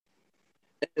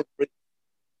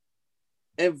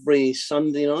every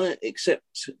Sunday night,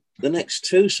 except the next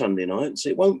two Sunday nights.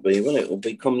 It won't be, will it? It'll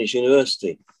be Communist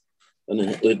University,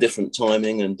 and with different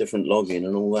timing and different login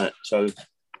and all that. So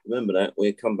remember that.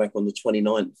 We come back on the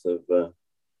 29th of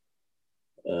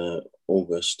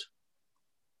August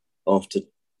after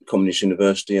Communist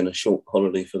University and a short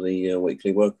holiday for the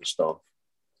weekly worker staff.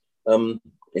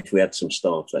 If we had some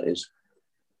staff, that is.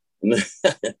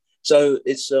 So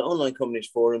it's an online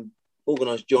communist forum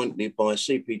organised jointly by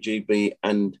CPGB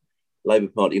and Labour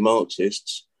Party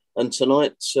Marxists. And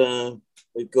tonight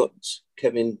we've got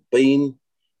Kevin Bean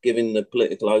giving the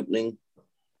political opening,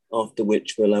 after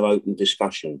which we'll have open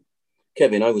discussion.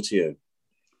 Kevin, over to you.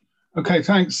 Okay,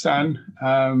 thanks, Stan.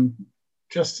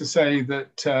 Just to say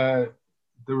that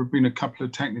there have been a couple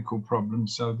of technical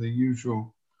problems, so the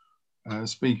usual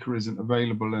speaker isn't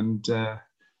available, and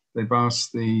they've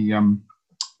asked the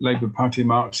Labour Party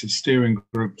Marxist steering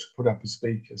group to put up a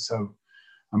speaker, so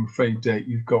I'm afraid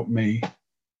you've got me.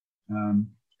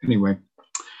 Anyway,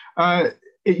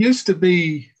 it used to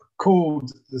be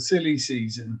called the silly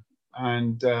season,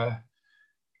 and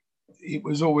it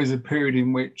was always a period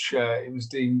in which it was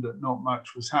deemed that not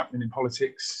much was happening in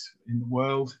politics in the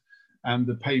world, and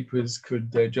the papers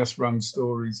could just run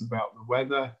stories about the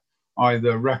weather,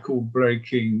 either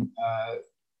record-breaking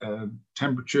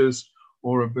temperatures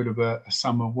or a bit of a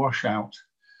summer washout.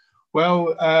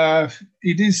 Well,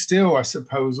 it is still, I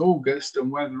suppose, August,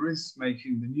 and weather is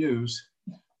making the news,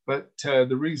 but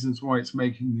the reasons why it's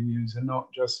making the news are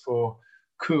not just for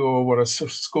coup or what are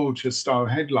scorcher-style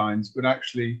headlines, but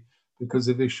actually because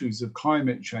of issues of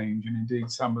climate change and indeed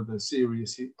some of the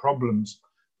serious problems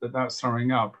that that's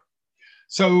throwing up.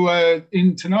 So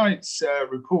in tonight's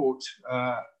report,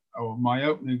 or my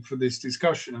opening for this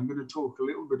discussion, I'm going to talk a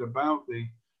little bit about the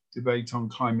debate on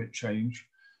climate change,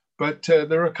 but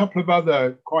there are a couple of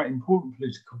other quite important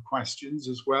political questions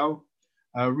as well.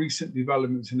 Recent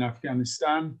developments in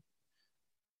Afghanistan,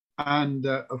 and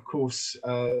of course,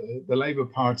 the Labour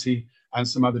Party and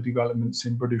some other developments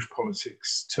in British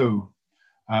politics too.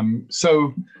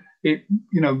 So it,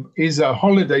 is a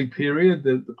holiday period.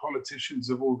 The politicians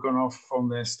have all gone off on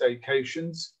their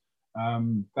staycations.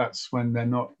 That's when they're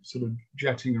not sort of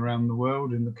jetting around the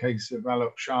world. In the case of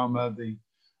Alok Sharma, the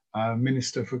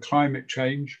Minister for Climate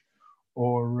Change,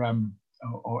 or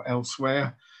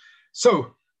elsewhere.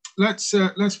 So let's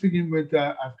begin with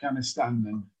Afghanistan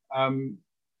then.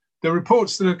 The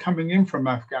reports that are coming in from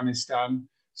Afghanistan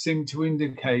seem to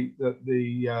indicate that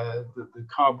the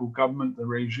Kabul government, the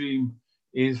regime,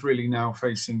 is really now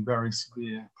facing very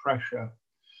severe pressure.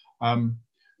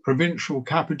 Provincial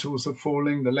capitals are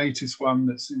falling. The latest one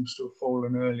that seems to have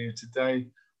fallen earlier today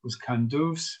was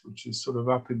Kunduz, which is sort of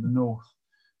up in the north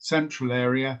central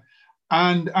area.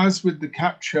 And as with the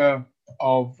capture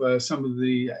of some of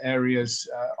the areas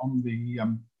on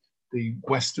the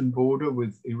western border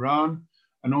with Iran,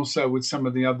 and also with some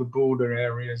of the other border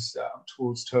areas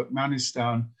towards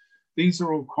Turkmenistan, these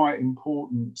are all quite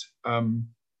important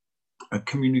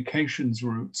communications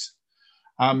routes.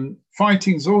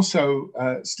 Fighting's also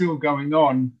still going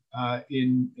on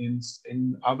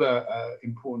in other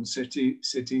important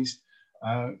cities.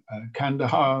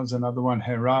 Kandahar is another one,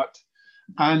 Herat,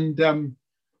 and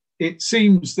it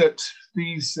seems that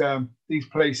these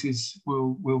places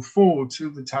will fall to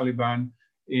the Taliban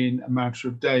in a matter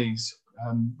of days.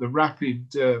 The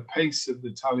rapid pace of the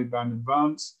Taliban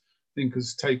advance, I think,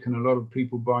 has taken a lot of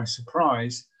people by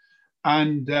surprise,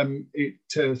 and it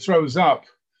throws up,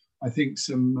 I think,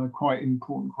 some quite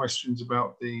important questions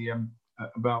about the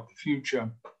future.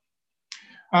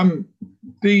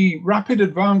 The rapid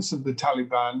advance of the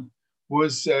Taliban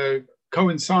was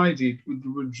coincided with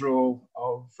the withdrawal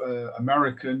of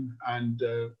American and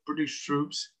British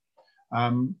troops.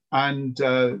 And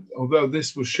although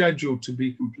this was scheduled to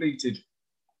be completed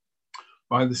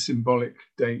by the symbolic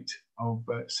date of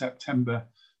September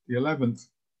the 11th,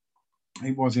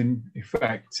 it was in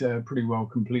effect pretty well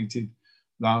completed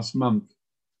last month,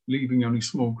 leaving only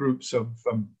small groups of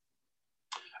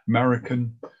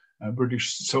American,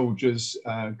 British soldiers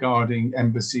guarding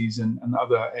embassies and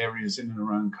other areas in and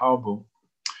around Kabul.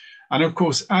 And of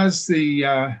course, as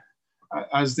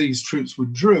these troops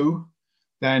withdrew,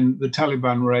 then the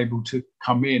Taliban were able to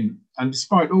come in. And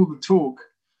despite all the talk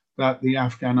that the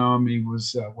Afghan army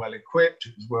was well equipped,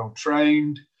 it was well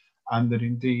trained, and that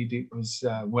indeed it was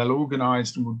well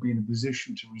organized and would be in a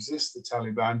position to resist the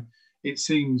Taliban, it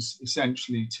seems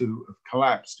essentially to have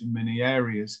collapsed in many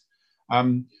areas.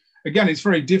 Again, it's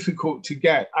very difficult to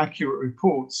get accurate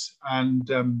reports,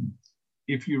 and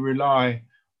if you rely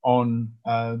on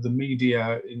the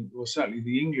media, or certainly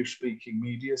the English-speaking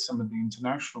media, some of the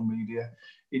international media,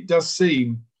 it does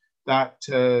seem that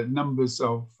numbers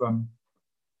of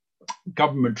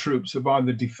government troops have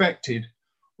either defected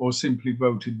or simply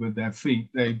voted with their feet.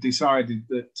 They've decided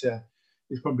that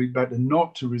it's probably better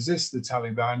not to resist the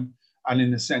Taliban and,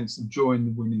 in a sense, join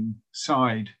the winning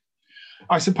side.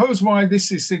 I suppose why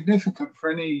this is significant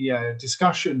for any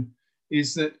discussion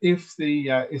is that if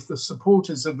the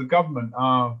supporters of the government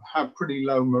have pretty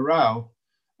low morale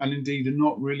and indeed are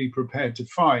not really prepared to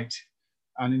fight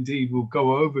and indeed will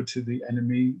go over to the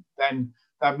enemy, then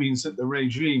that means that the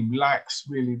regime lacks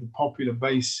really the popular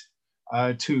base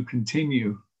to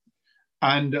continue.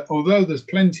 And although there's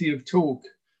plenty of talk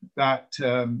that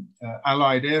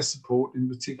Allied air support, in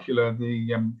particular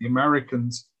the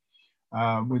Americans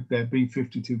with their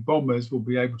B-52 bombers, will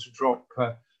be able to drop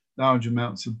large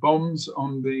amounts of bombs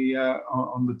on the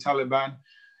Taliban,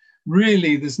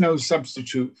 really there's no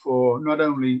substitute for not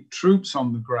only troops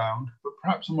on the ground, but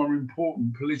perhaps more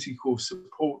important, political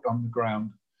support on the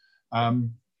ground.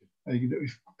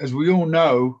 As we all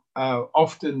know,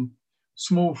 often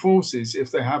small forces,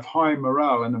 if they have high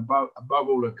morale and above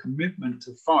all a commitment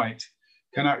to fight,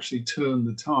 can actually turn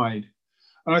the tide.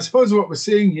 And I suppose what we're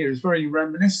seeing here is very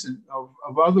reminiscent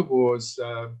of other wars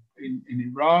in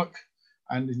Iraq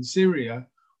and in Syria,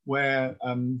 where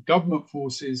government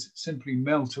forces simply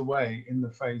melt away in the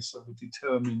face of a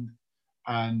determined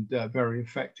and very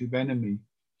effective enemy.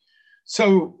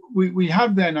 So we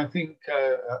have then, I think,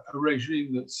 a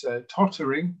regime that's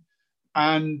tottering.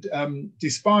 And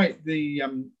despite the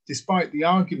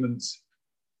arguments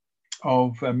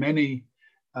of many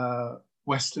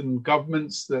Western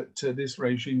governments that this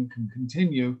regime can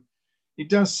continue, it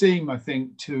does seem, I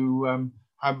think, to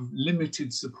have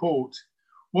limited support.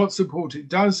 What support it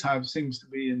does have seems to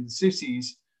be in the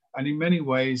cities, and in many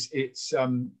ways it's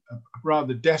a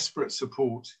rather desperate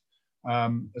support, a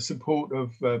support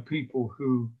of people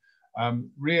who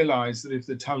realize that if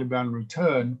the Taliban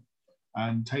return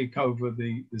and take over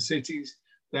the cities,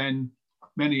 then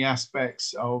many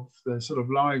aspects of the sort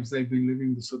of lives they've been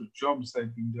living, the sort of jobs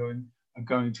they've been doing, are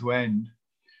going to end.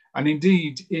 And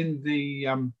indeed, in the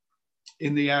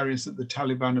areas that the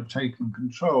Taliban have taken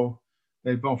control,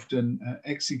 they've often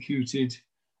executed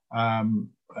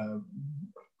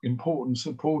important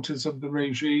supporters of the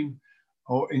regime,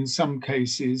 or in some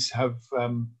cases have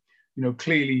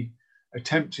clearly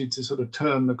attempted to sort of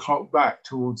turn the clock back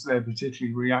towards their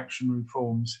particularly reactionary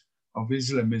forms of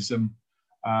Islamism,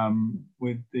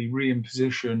 with the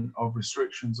reimposition of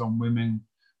restrictions on women,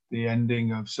 the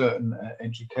ending of certain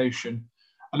education,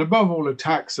 and above all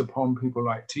attacks upon people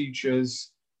like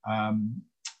teachers,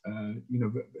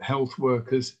 health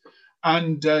workers,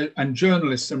 and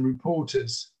journalists and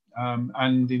reporters,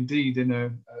 and indeed in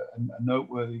a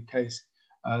noteworthy case,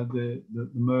 the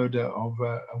murder of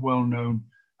a well-known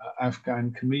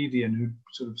Afghan comedian who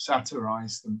sort of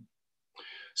satirized them.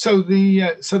 So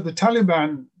the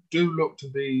Taliban do look to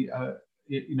be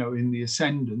in the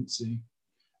ascendancy,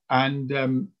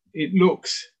 and it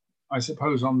looks, I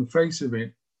suppose, on the face of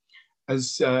it,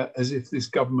 as if this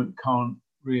government can't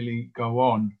really go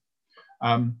on.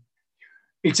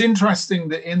 It's interesting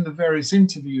that in the various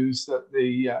interviews that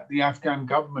the Afghan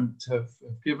government have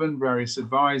given, various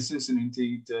advisors and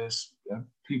indeed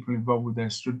people involved with their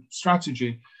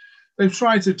strategy, they've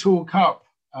tried to talk up,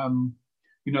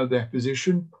 their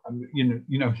position. You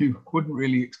wouldn't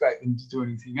really expect them to do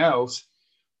anything else,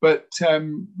 but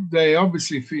they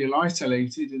obviously feel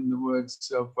isolated. In the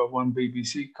words of one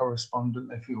BBC correspondent,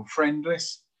 they feel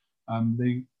friendless.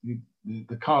 The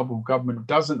Kabul government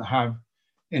doesn't have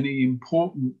any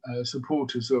important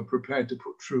supporters who are prepared to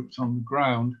put troops on the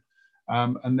ground,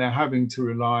 and they're having to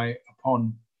rely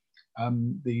upon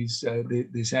this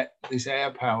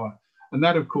air power. And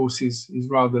that, of course, is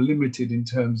rather limited in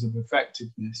terms of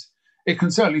effectiveness. It can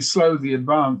certainly slow the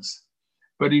advance,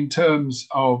 but in terms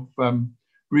of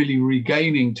really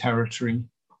regaining territory,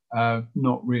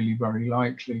 not really very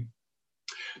likely.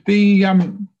 The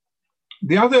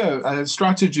other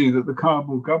strategy that the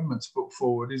Kabul government's put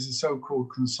forward is a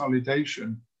so-called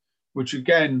consolidation, which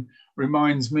again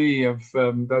reminds me of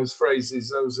those phrases,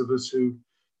 those of us who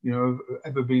have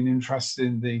ever been interested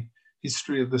in the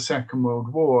history of the Second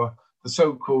World War, the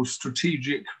so-called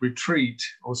strategic retreat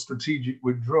or strategic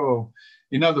withdrawal.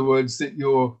 In other words, that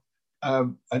you're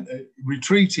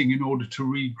retreating in order to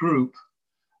regroup.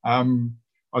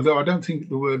 Although I don't think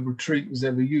the word retreat was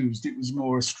ever used, it was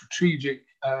more a strategic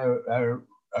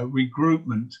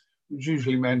regroupment, which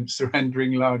usually meant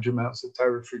surrendering large amounts of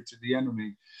territory to the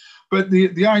enemy. But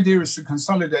the idea is to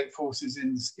consolidate forces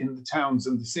in the towns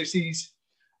and the cities,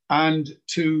 and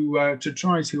to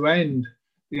try to end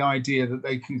the idea that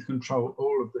they can control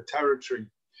all of the territory.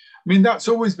 I mean, that's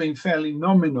always been fairly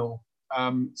nominal,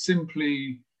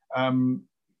 simply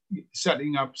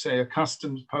setting up, say, a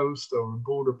customs post or a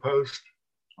border post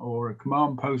or a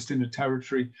command post in a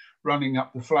territory, running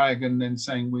up the flag and then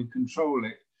saying we control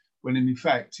it, when in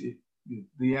effect,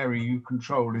 the area you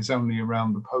control is only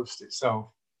around the post itself.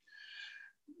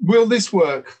 Will this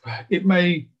work? It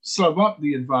may slow up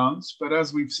the advance, but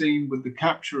as we've seen with the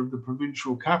capture of the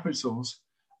provincial capitals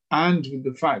and with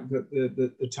the fact that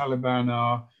the Taliban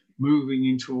are moving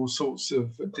into all sorts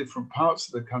of different parts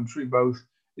of the country, both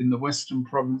in the western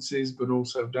provinces, but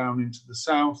also down into the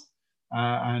south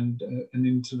and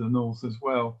into the north as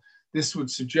well. This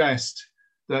would suggest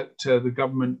that the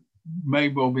government may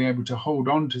well be able to hold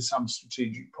on to some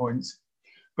strategic points.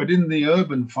 But in the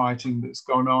urban fighting that's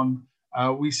gone on,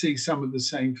 we see some of the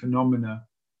same phenomena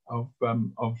of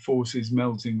forces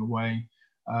melting away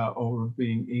or of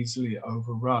being easily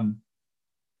overrun.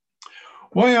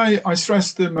 Why I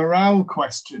stress the morale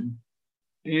question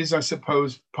is, I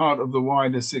suppose, part of the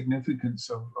wider significance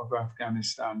of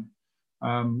Afghanistan.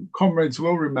 Comrades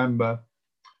will remember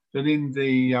that in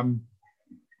the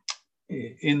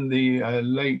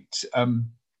late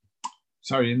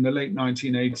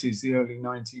 1980s, the early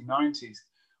 1990s,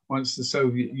 once the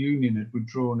Soviet Union had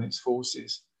withdrawn its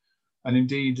forces, and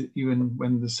indeed even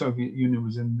when the Soviet Union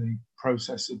was in the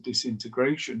process of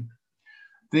disintegration,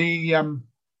 the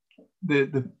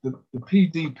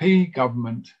PDP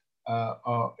government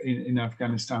in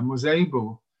Afghanistan was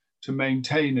able to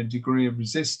maintain a degree of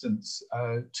resistance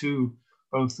to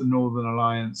both the Northern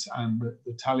Alliance and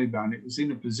the Taliban. It was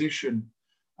in a position,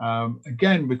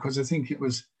 again, because I think it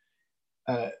was,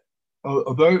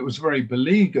 although it was very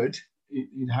beleaguered,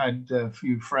 it had a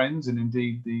few friends, and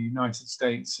indeed the United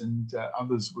States and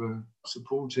others were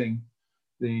supporting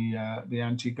the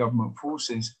anti-government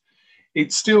forces.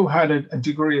 It still had a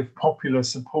degree of popular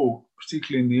support,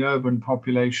 particularly in the urban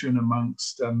population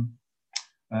amongst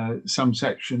some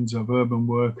sections of urban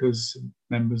workers,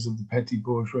 members of the petty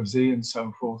bourgeoisie and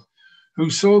so forth, who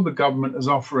saw the government as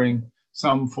offering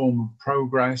some form of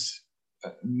progress.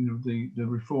 The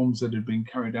reforms that had been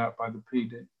carried out by the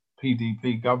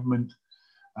PDP government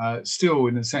still,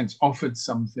 in a sense, offered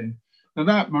something. Now,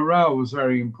 that morale was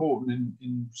very important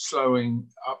in slowing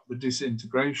up the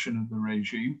disintegration of the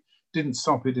regime. Didn't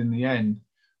stop it in the end.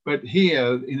 But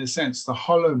here, in a sense, the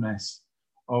hollowness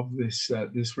of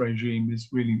this regime is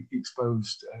really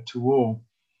exposed to all.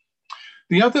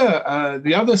 The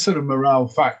other sort of morale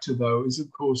factor, though, is,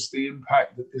 of course, the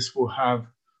impact that this will have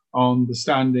on the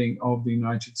standing of the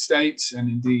United States and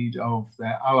indeed of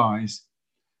their allies.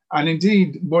 And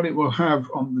indeed, what it will have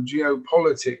on the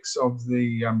geopolitics of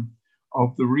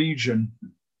the region.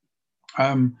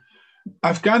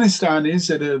 Afghanistan is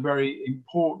at a very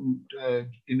important,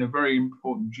 in a very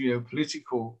important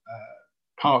geopolitical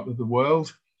part of the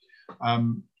world.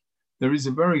 There is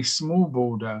a very small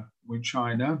border with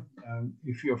China.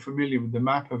 If you're familiar with the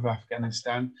map of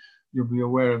Afghanistan, you'll be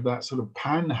aware of that sort of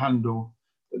panhandle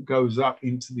that goes up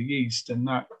into the east, and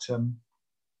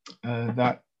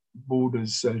that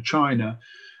borders China.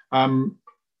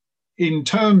 In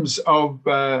terms of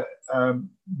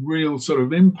real sort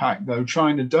of impact, though,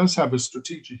 China does have a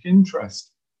strategic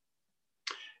interest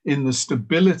in the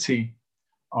stability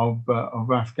of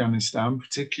Afghanistan,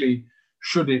 particularly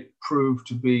should it prove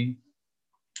to be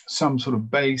some sort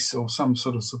of base or some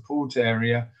sort of support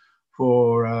area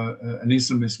for an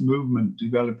Islamist movement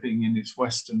developing in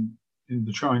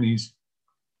the Chinese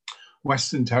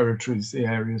Western territories, the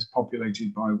areas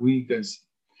populated by Uyghurs.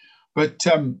 But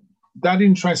that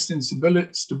interest in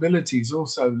stability is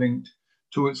also linked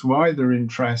to its wider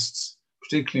interests,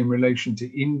 particularly in relation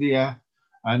to India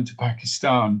and to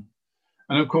Pakistan.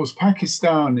 And of course,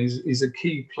 Pakistan is a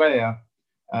key player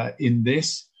in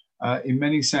this. In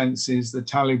many senses, the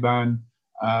Taliban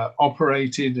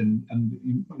operated and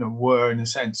were, in a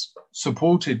sense,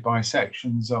 supported by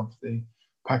sections of the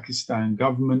Pakistan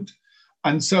government.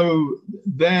 And so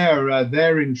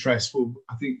their interests will,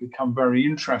 I think, become very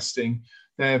interesting.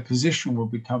 Their position will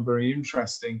become very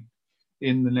interesting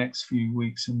in the next few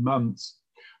weeks and months.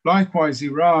 Likewise,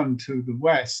 Iran to the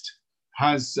west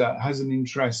has an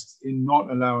interest in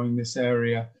not allowing this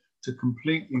area to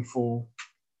completely fall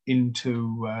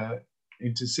into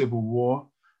civil war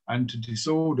and to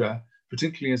disorder,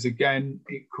 particularly as, again,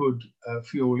 it could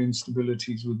fuel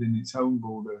instabilities within its own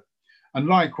border. And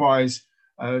likewise,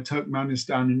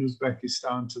 Turkmenistan and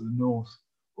Uzbekistan to the north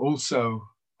also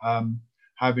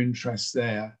have interests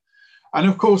there. And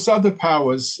of course, other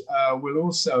powers will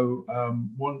also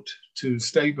want to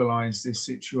stabilize this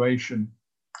situation.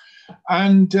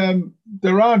 And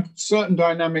there are certain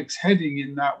dynamics heading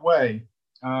in that way.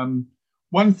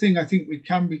 One thing I think we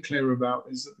can be clear about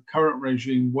is that the current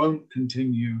regime won't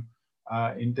continue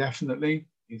indefinitely.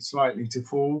 It's likely to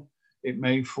fall. It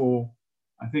may fall,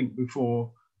 I think,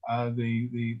 before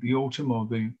the autumn, or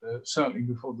certainly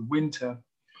before the winter.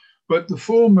 But the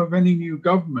form of any new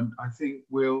government, I think,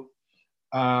 will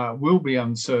be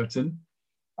uncertain.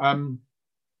 The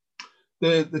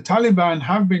Taliban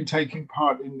have been taking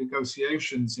part in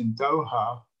negotiations in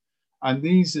Doha, and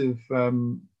these have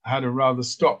had a rather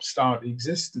stop-start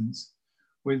existence,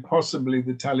 with possibly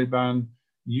the Taliban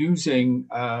using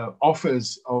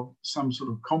offers of some sort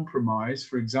of compromise,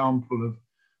 for example,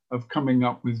 of coming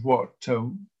up with what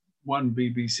one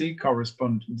BBC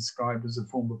correspondent described as a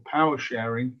form of power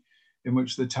sharing, in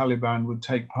which the Taliban would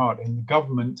take part in the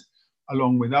government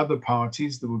along with other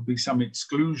parties. There would be some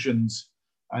exclusions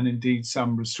and indeed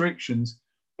some restrictions,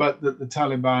 but that the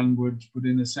Taliban would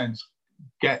in a sense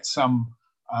get some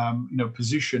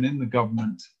position in the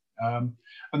government.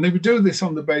 And they would do this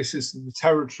on the basis of the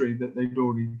territory that they'd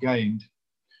already gained.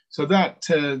 So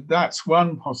that's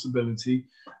one possibility.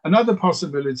 Another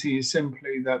possibility is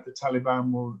simply that the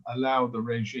Taliban will allow the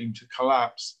regime to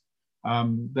collapse.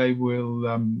 They will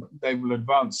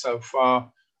advance so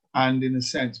far, and in a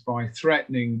sense, by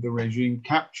threatening the regime,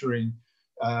 capturing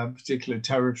particular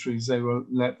territories, they will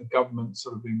let the government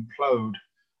sort of implode.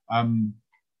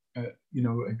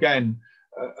 Again,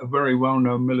 a very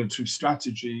well-known military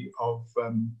strategy of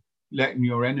letting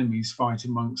your enemies fight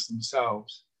amongst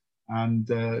themselves, and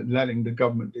letting the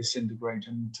government disintegrate,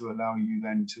 and to allow you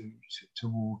then to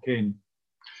walk in.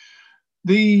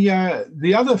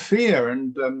 The other fear,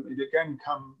 and it again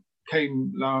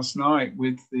came last night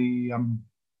with the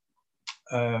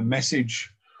message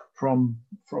from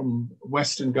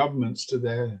Western governments to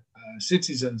their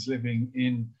citizens living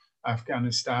in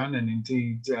Afghanistan, and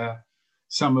indeed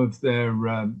some of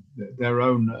their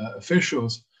own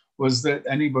officials, was that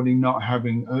anybody not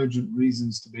having urgent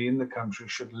reasons to be in the country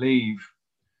should leave.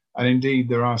 And indeed,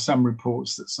 there are some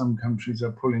reports that some countries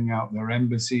are pulling out their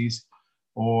embassies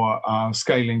or are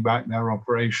scaling back their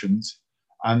operations,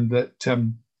 and that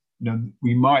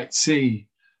we might see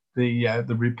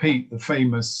the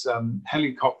famous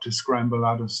helicopter scramble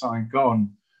out of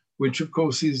Saigon, which of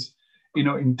course is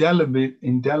indelibly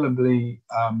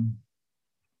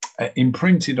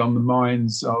imprinted on the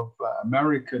minds of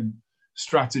American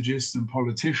strategists and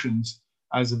politicians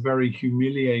as a very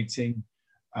humiliating,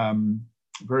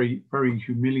 very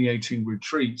humiliating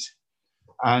retreat.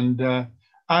 And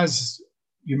as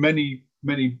many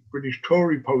British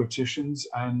Tory politicians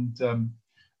and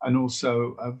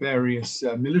also various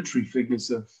military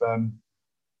figures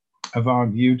have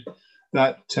argued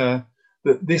that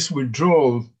this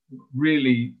withdrawal,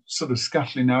 really sort of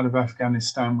scuttling out of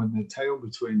Afghanistan with their tail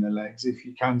between their legs, if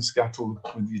you can scuttle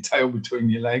with your tail between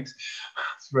your legs,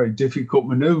 it's a very difficult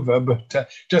maneuver, but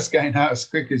just getting out as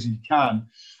quick as you can,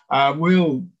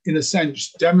 will, in a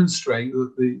sense, demonstrate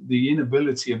the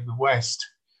inability of the West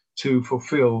to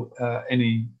fulfill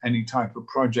any type of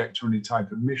project or any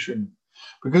type of mission.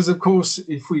 Because, of course,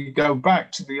 if we go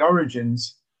back to the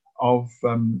origins of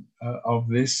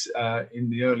this in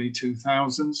the early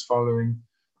 2000s, following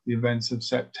the events of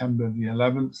September the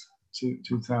 11th,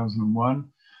 2001,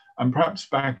 and perhaps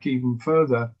back even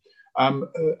further,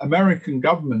 American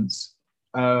governments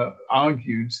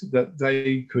argued that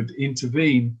they could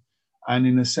intervene and,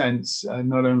 in a sense,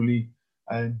 not only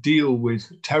deal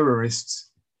with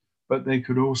terrorists, but they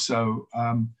could also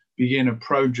begin a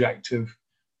project of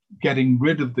getting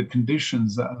rid of the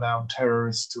conditions that allowed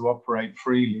terrorists to operate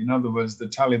freely. In other words, the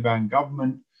Taliban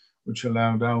government, which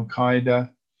allowed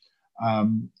Al-Qaeda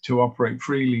to operate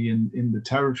freely in the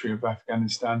territory of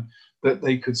Afghanistan, that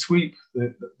they could sweep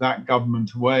that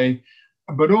government away,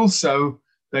 but also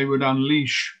they would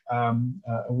unleash a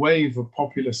wave of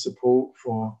popular support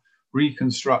for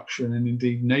reconstruction and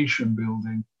indeed nation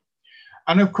building.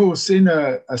 And of course, in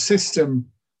a system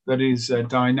that is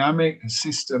dynamic, a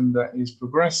system that is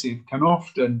progressive, can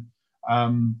often,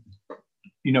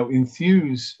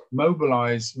 enthuse,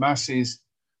 mobilize masses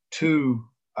to,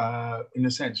 in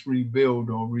a sense, rebuild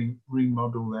or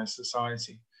remodel their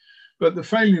society. But the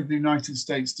failure of the United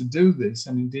States to do this,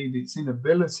 and indeed its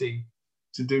inability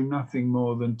to do nothing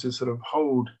more than to sort of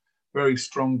hold very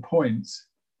strong points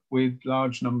with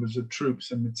large numbers of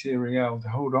troops and materiel, to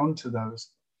hold on to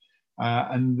those,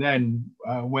 and then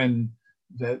when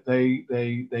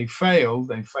they fail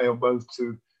both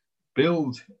to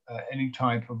build any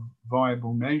type of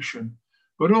viable nation,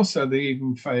 but also they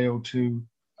even fail to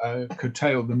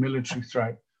curtail the military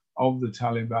threat of the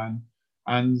Taliban.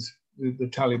 And the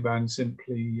Taliban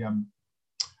simply,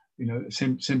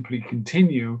 simply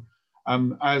continue.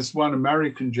 As one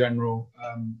American general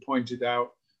pointed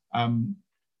out,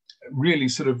 really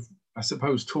sort of, I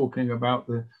suppose, talking about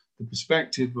the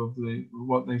perspective of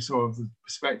what they saw of the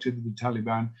perspective of the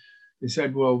Taliban. They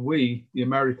said, well, we, the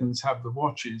Americans, have the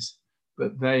watches,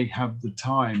 but they have the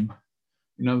time.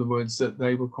 In other words, that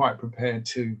they were quite prepared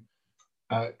to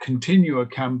continue a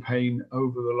campaign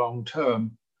over the long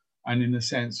term, and in a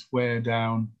sense wear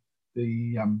down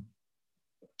the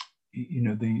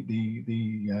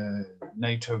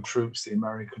NATO troops, the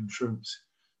American troops,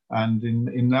 and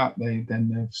in that they've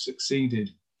succeeded.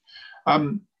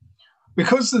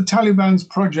 Because the Taliban's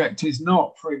project is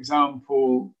not, for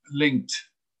example, linked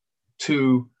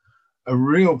to a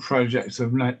real project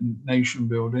of nation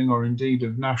building or indeed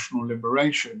of national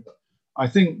liberation, I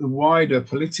think the wider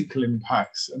political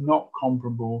impacts are not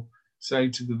comparable, say,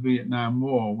 to the Vietnam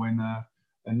War, when a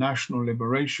national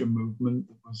liberation movement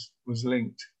was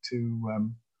linked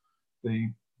to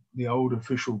the old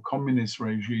official communist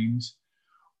regimes,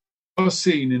 was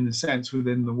seen in a sense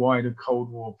within the wider Cold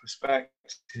War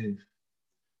perspective.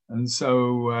 And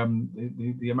so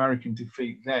the American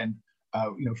defeat then,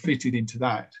 fitted into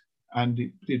that, and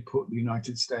it did put the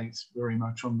United States very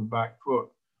much on the back foot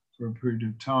for a period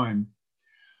of time.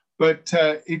 But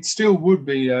it still would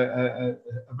be a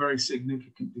very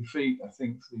significant defeat, I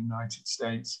think, for the United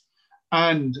States.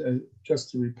 And just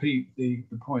to repeat the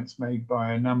points made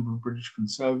by a number of British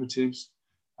conservatives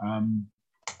and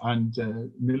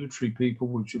military people,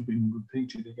 which have been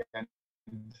repeated again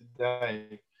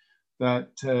today,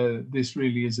 that this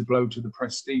really is a blow to the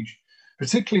prestige.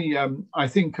 Particularly, I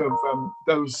think of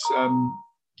those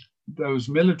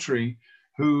military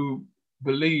who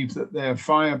believe that their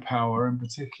firepower, and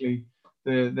particularly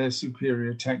their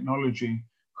superior technology,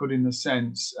 could, in a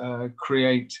sense,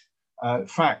 create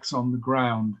facts on the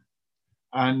ground.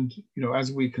 And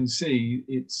as we can see,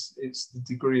 it's the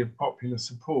degree of popular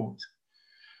support.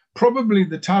 Probably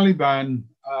the Taliban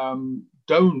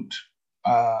don't,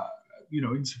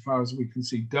 insofar as we can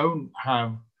see, don't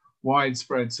have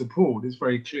widespread support. It's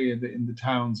very clear that in the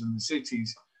towns and the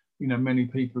cities, many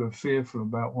people are fearful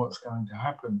about what's going to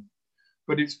happen.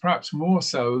 But it's perhaps more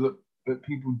so that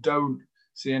people don't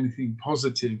see anything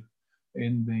positive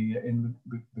in the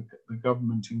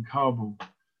government in Kabul.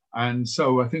 And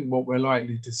so I think what we're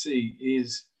likely to see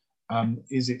is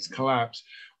its collapse.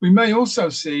 We may also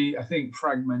see, I think,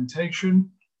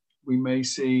 fragmentation. We may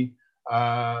see,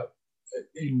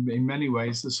 in many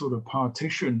ways, the sort of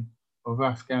partition of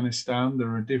Afghanistan.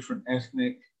 There are different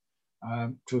ethnic,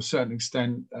 to a certain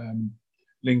extent,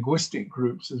 linguistic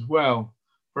groups as well.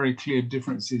 Very clear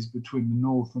differences between the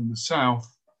north and the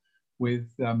south, with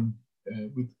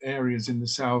areas in the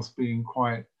south being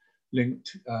quite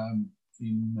linked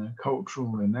in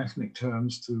cultural and ethnic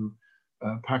terms to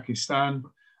Pakistan.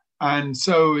 And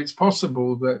so it's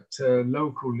possible that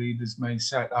local leaders may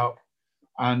set up,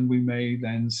 and we may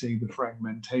then see the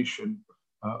fragmentation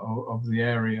of the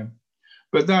area.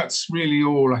 But that's really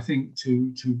all, I think,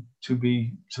 to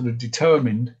be sort of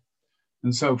determined.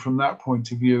 And so from that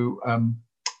point of view,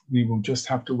 we will just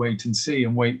have to wait and see,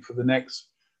 and wait for the next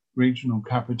regional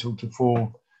capital to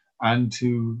fall, and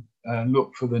to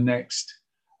look for the next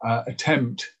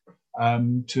attempt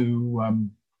to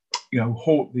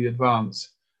halt the advance.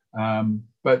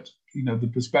 But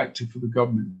the perspective for the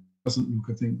government doesn't look,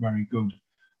 I think, very good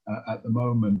at the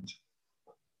moment.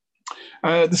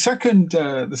 The second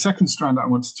strand that I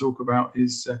want to talk about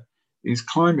is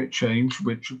climate change,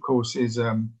 which of course is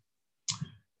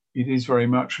it is very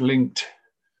much linked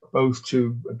both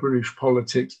to British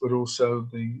politics, but also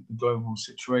the global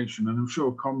situation. And I'm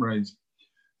sure comrades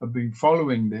have been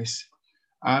following this,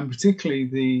 and particularly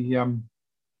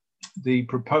the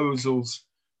proposals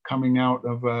coming out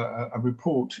of a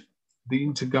report, the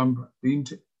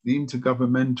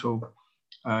Intergovernmental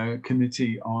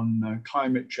Committee on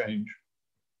Climate Change.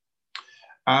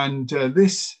 And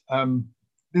this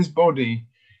body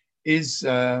is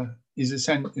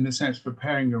in a sense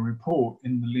preparing a report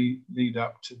in the lead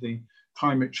up to the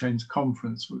climate change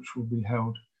conference, which will be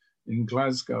held in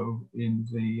Glasgow in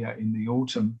the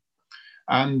autumn.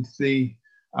 And the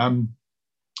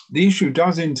issue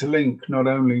does interlink not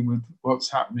only with what's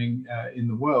happening in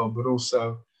the world, but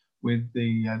also with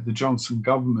the Johnson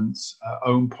government's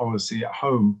own policy at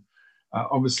home.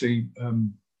 Obviously,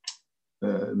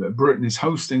 Britain is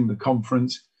hosting the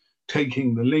conference,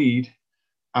 taking the lead,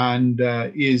 and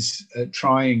is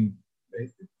trying,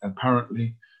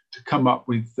 apparently, to come up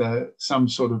with some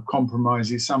sort of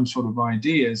compromises, some sort of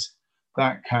ideas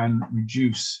that can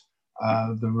reduce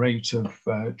the rate of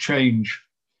change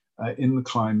in the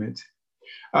climate.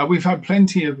 We've had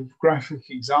plenty of graphic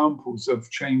examples of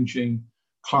changing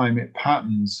climate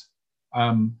patterns.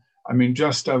 I mean,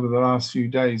 just over the last few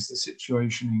days, the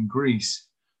situation in Greece,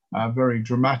 very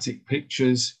dramatic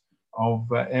pictures of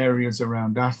areas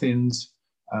around Athens,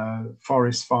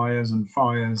 forest fires and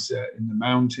fires in the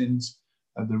mountains,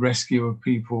 the rescue of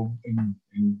people in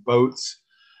boats.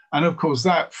 And of course,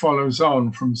 that follows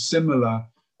on from similar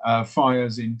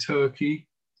fires in Turkey.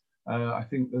 I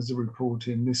think there's a report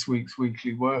in this week's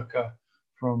Weekly Worker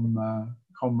from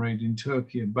Comrade in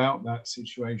Turkey about that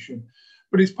situation.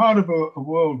 But it's part of a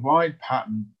worldwide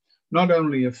pattern, not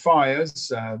only of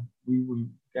fires. We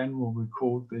again will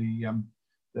record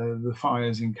the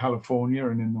fires in California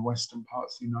and in the western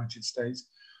parts of the United States,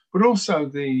 but also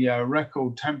the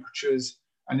record temperatures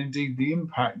and indeed the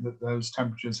impact that those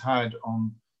temperatures had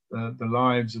on the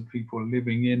lives of people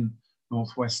living in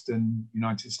northwestern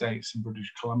United States and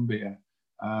British Columbia.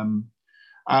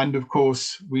 And of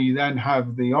course, we then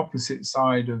have the opposite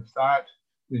side of that.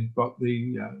 We've got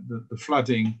the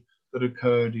flooding that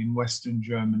occurred in Western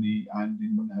Germany and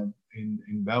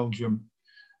in Belgium,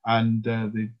 and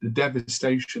the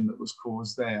devastation that was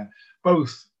caused there.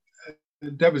 Both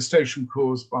devastation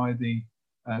caused by the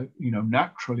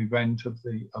natural event of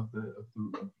the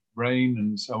rain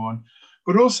and so on,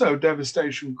 but also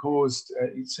devastation caused,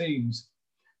 it seems,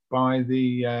 by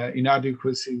the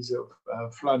inadequacies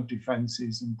of flood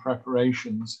defences and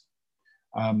preparations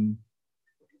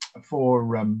for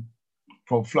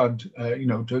flood,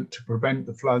 to prevent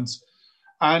the floods.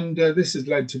 And this has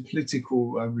led to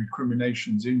political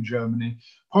recriminations in Germany,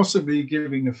 possibly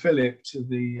giving a fillip to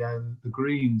the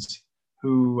Greens,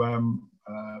 who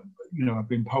have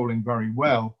been polling very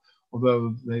well,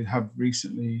 although they have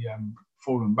recently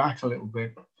fallen back a little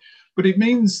bit. But it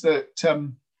means that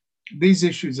these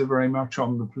issues are very much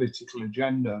on the political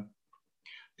agenda.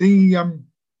 The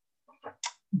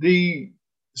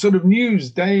sort of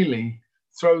news daily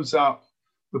throws up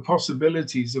the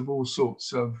possibilities of all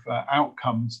sorts of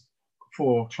outcomes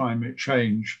for climate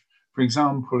change. For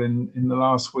example, in the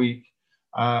last week,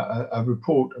 a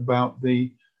report about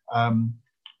the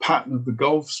pattern of the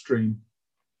Gulf Stream,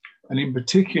 and in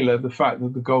particular, the fact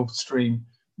that the Gulf Stream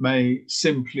may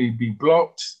simply be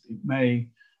blocked, it may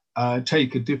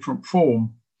take a different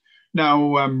form.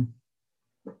 Now,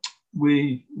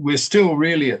 we're still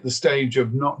really at the stage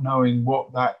of not knowing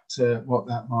what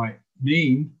that might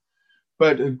mean.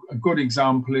 But a good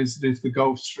example is that if the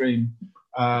Gulf Stream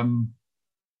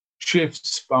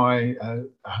shifts by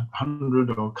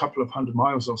 100 or a couple of 100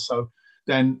 miles or so,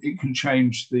 then it can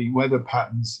change the weather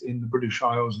patterns in the British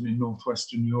Isles and in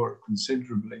northwestern Europe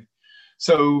considerably.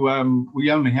 So we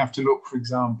only have to look, for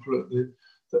example,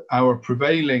 at our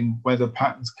prevailing weather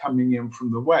patterns coming in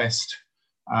from the west,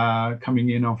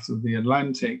 coming in off of the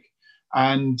Atlantic.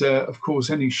 And of course,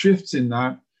 any shifts in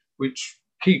that, which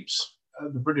keeps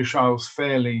the British Isles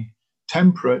fairly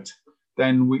temperate,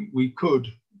 then we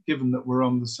could, given that we're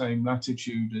on the same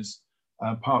latitude as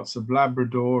parts of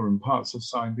Labrador and parts of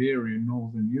Siberia in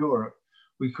northern Europe,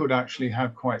 we could actually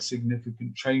have quite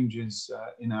significant changes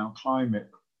in our climate.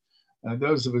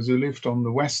 Those of us who lived on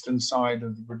the western side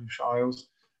of the British Isles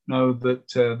know that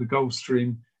the Gulf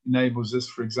Stream enables us,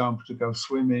 for example, to go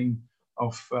swimming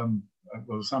off,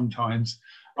 sometimes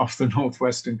off the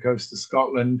northwestern coast of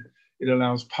Scotland. It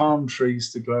allows palm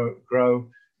trees to grow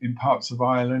in parts of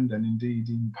Ireland and indeed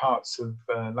in parts of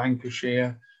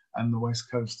Lancashire and the west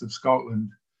coast of Scotland.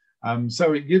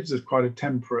 So it gives us quite a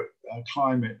temperate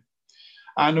climate.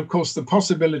 And of course, the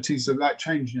possibilities of that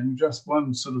changing, and just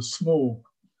one sort of small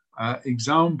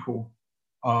example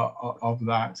of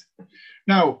that.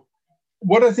 Now,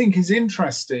 what I think is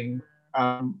interesting,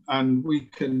 and we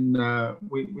can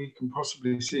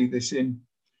possibly see this in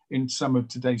some of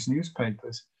today's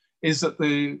newspapers, is that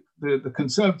the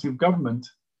Conservative government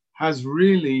has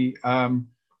really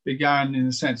began, in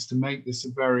a sense, to make this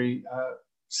a very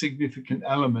significant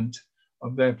element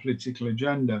of their political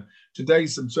agenda.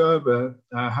 Today's Observer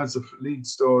has a lead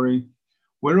story,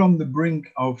 "We're on the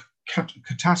brink of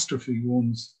catastrophe,"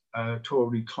 warns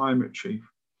Tory climate chief.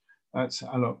 That's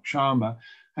Alok Sharma.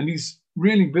 And he's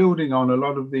really building on a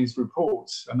lot of these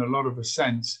reports and a lot of a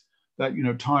sense that,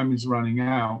 time is running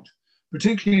out,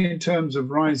 particularly in terms of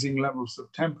rising levels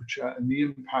of temperature and the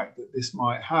impact that this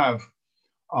might have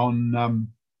on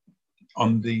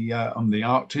the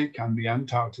Arctic and the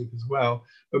Antarctic as well,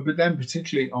 but then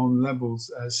particularly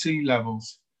on sea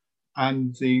levels,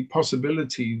 and the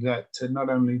possibility that not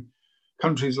only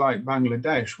countries like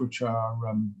Bangladesh, which are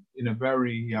in a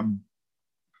very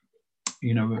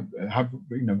have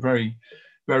very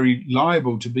very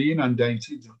liable to be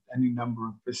inundated. Any number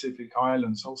of Pacific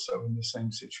islands also in the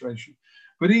same situation.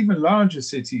 But even larger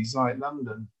cities like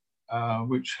London,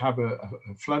 which have a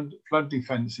flood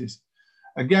defences,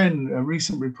 again, a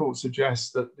recent report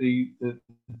suggests that the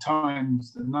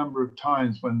number of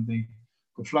times when the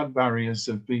flood barriers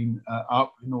have been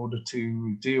up in order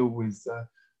to deal with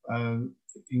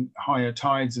higher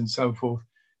tides and so forth,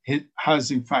 it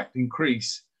has in fact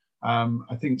increased.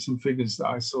 I think some figures that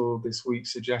I saw this week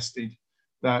suggested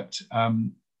that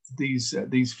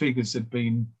these figures have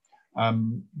been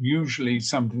usually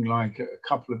something like a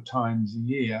couple of times a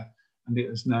year, and it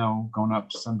has now gone up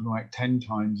to something like 10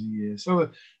 times a year. So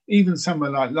even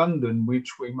somewhere like London,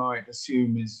 which we might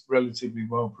assume is relatively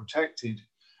well protected,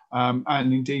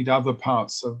 and indeed other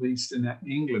parts of Eastern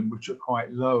England, which are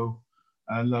quite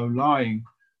low-lying.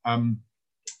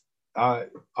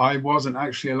 I wasn't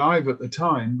actually alive at the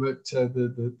time, but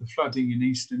the flooding in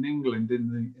Eastern England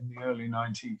in the early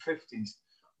 1950s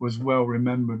was well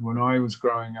remembered when I was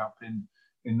growing up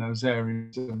in those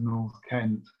areas of North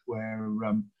Kent where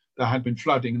there had been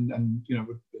flooding and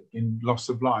in loss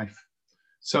of life.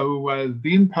 So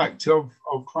the impact of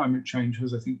climate change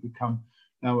has, I think, become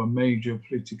now a major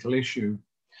political issue.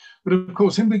 But of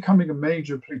course, in becoming a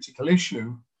major political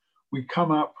issue, we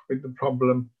come up with the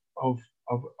problem of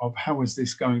how is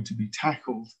this going to be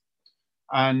tackled.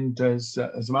 And as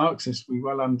Marxists, we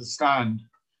well understand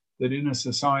that in a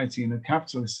society, in a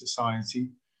capitalist society,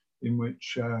 in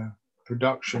which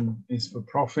production is for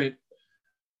profit,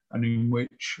 and in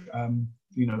which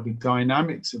the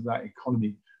dynamics of that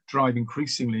economy drive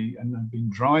increasingly and have been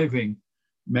driving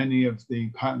many of the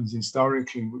patterns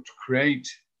historically which create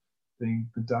the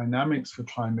dynamics for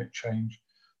climate change,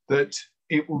 that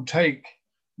it will take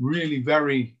really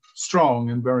very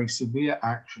strong and very severe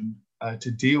action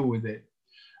to deal with it.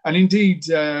 And indeed,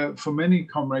 for many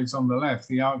comrades on the left,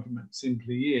 the argument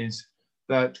simply is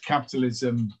that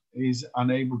capitalism is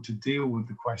unable to deal with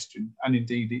the question, and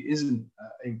indeed it isn't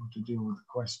able to deal with the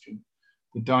question.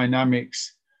 The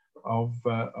dynamics of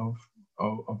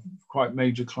quite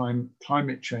major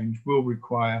climate change will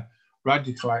require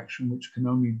radical action, which can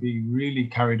only be really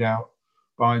carried out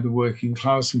by the working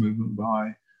class movement,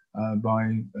 by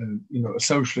a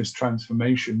socialist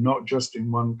transformation, not just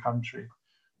in one country,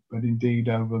 but indeed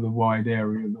over the wide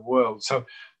area of the world. So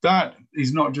that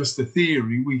is not just a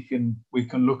theory. We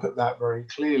can look at that very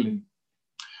clearly.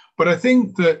 But I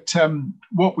think that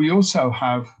what we also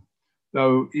have,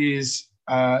 though, is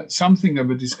something of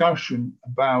a discussion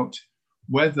about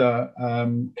whether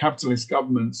capitalist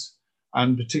governments,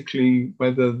 and particularly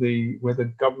whether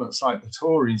governments like the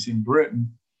Tories in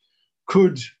Britain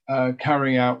could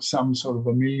carry out some sort of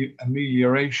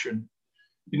amelioration.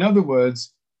 In other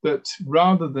words, that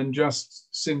rather than just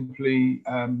simply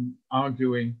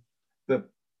arguing that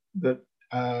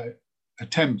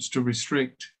attempts to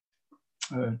restrict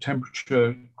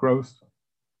temperature growth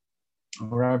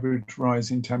or average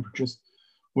rise in temperatures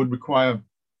would require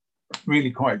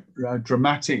really quite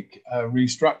dramatic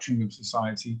restructuring of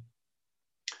society,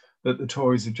 that the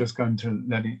Tories are just going to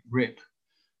let it rip.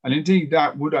 And indeed,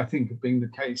 that would, I think, have been the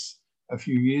case a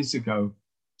few years ago.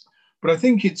 But I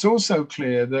think it's also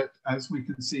clear that, as we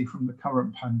can see from the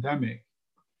current pandemic,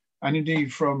 and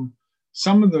indeed from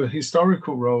some of the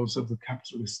historical roles of the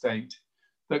capitalist state,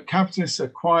 that capitalists are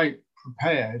quite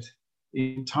prepared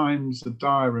in times of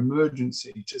dire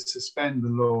emergency to suspend the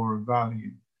law of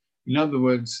value. In other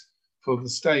words, for the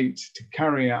state to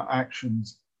carry out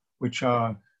actions which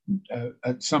are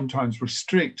sometimes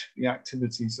restrict the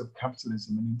activities of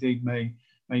capitalism, and indeed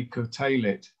may curtail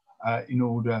it in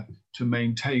order to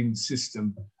maintain the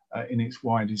system in its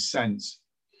widest sense.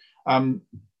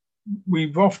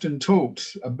 We've often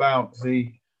talked about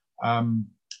the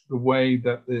way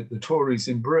that the Tories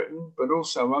in Britain, but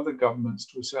also other governments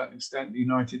to a certain extent, the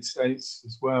United States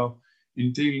as well,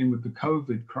 in dealing with the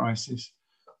COVID crisis,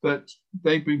 that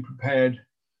they've been prepared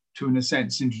to, in a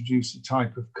sense, introduce a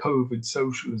type of COVID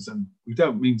socialism. We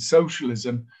don't mean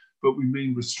socialism, but we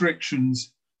mean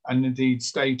restrictions and indeed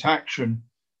state action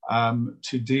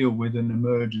to deal with an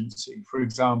emergency. For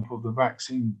example, the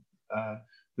vaccine,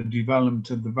 the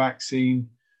development of the vaccine,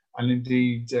 and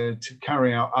indeed to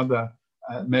carry out other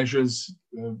measures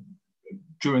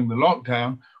during the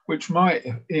lockdown, which might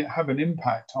have an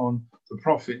impact on the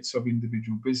profits of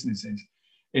individual businesses.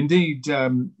 Indeed,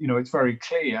 it's very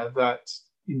clear that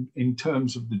in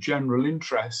terms of the general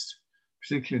interest,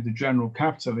 particularly the general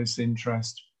capitalist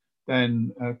interest,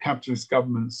 then capitalist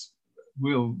governments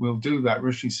will do that.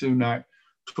 Rishi Sunak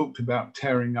talked about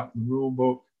tearing up the rule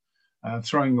book,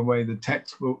 throwing away the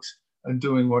textbooks, and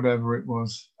doing whatever it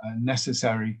was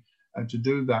necessary to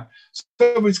do that.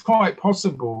 So it's quite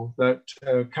possible that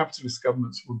capitalist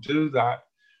governments will do that.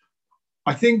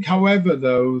 I think, however,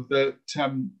 though, that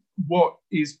what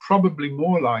is probably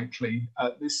more likely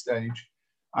at this stage,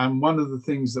 and one of the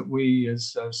things that we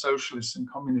as socialists and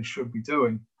communists should be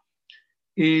doing,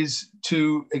 is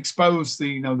to expose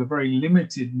the very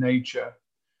limited nature,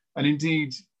 and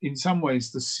indeed, in some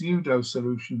ways, the pseudo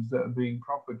solutions that are being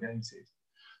propagated.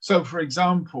 So, for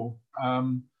example,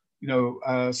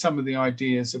 some of the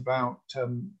ideas about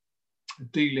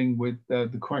dealing with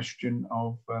the question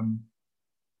of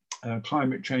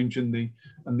climate change in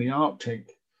the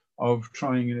Arctic, of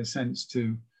trying, in a sense,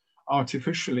 to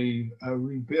artificially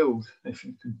rebuild, if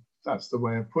that's the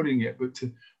way of putting it, but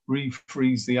to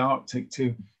refreeze the Arctic,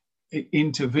 to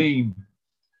intervene.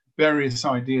 Various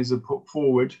ideas are put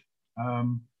forward.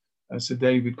 Sir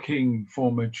David King,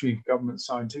 former Chief Government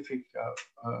Scientific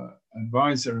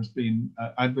Advisor, has been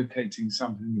advocating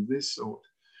something of this sort.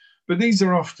 But these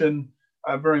are often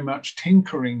very much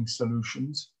tinkering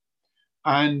solutions.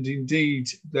 And indeed,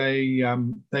 they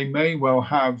may well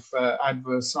have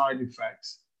adverse side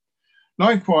effects.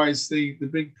 Likewise, the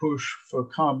big push for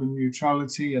carbon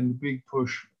neutrality and the big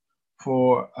push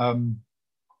for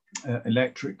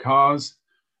electric cars,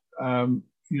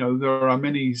 there are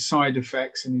many side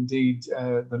effects, and indeed,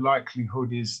 the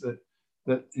likelihood is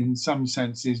that in some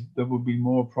senses there will be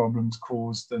more problems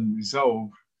caused than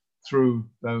resolved through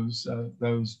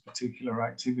those particular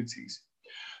activities.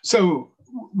 So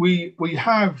we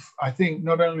have, I think,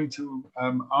 not only to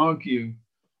argue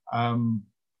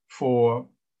for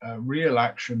real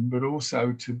action, but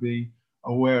also to be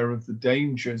aware of the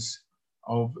dangers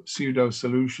of pseudo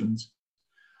solutions.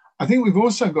 I think we've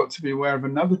also got to be aware of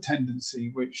another tendency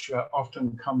which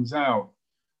often comes out,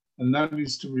 and that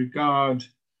is to regard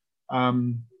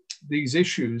these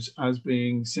issues as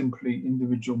being simply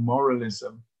individual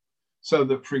moralism. So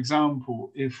that, for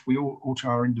example, if we alter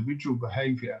our individual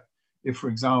behavior, if, for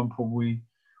example, we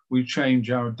change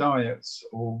our diets,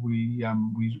 or we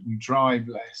drive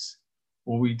less,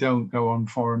 or we don't go on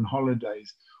foreign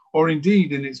holidays, or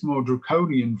indeed in its more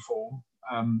draconian form,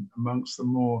 amongst the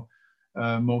more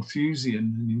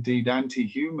Malthusian and indeed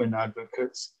anti-human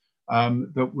advocates,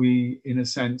 that we, in a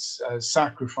sense,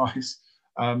 sacrifice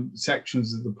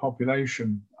sections of the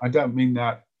population. I don't mean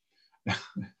that,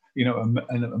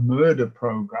 a murder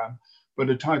program, but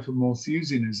a type of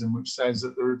Malthusianism which says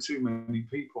that there are too many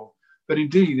people. But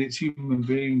indeed, it's human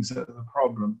beings that are the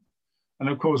problem. And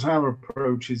of course, our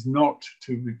approach is not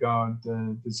to regard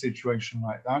the situation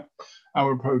like that.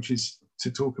 Our approach is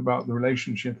to talk about the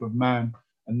relationship of man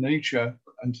and nature,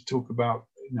 and to talk about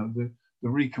the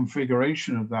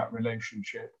reconfiguration of that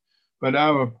relationship. But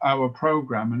our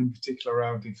program, and in particular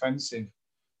our defensive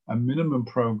and minimum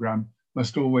program,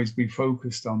 must always be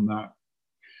focused on that.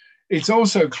 It's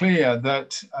also clear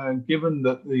that given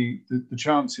that the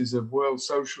chances of world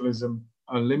socialism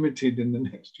are limited in the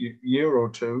next year or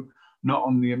two, not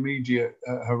on the immediate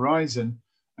horizon,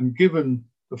 and given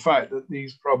the fact that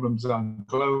these problems are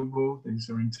global, these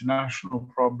are international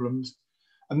problems,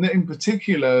 and that in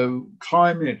particular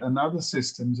climate and other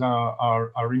systems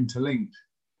are interlinked,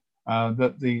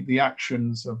 that the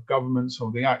actions of governments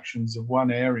or the actions of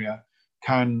one area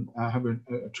can have a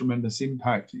tremendous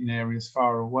impact in areas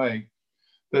far away,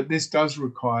 that this does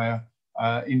require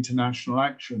international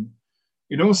action.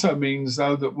 It also means,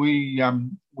 though, that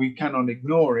we cannot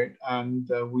ignore it, and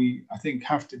we, I think,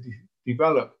 have to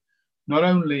develop not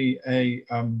only a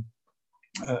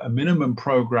minimum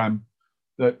program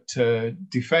that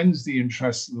defends the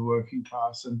interests of the working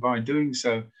class, and by doing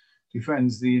so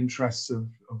defends the interests of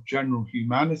general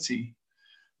humanity,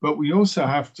 but we also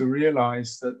have to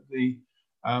realize that the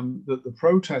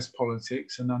protest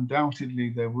politics, and undoubtedly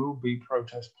there will be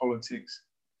protest politics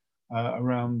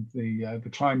around the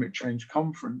climate change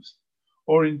conference,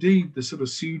 or indeed the sort of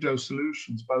pseudo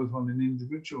solutions, both on an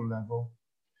individual level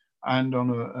and on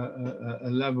a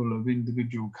level of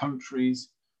individual countries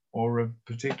or of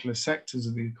particular sectors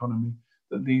of the economy,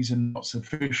 that these are not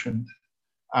sufficient.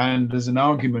 And there's an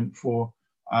argument for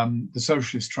the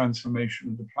socialist transformation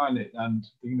of the planet, and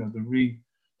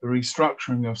the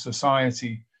restructuring of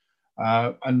society,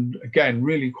 and again,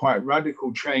 really quite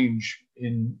radical change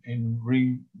in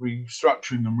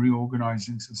restructuring and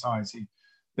reorganizing society,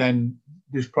 then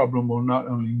this problem will not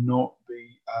only not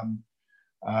be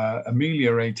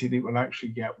ameliorated, it will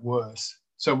actually get worse.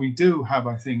 So we do have,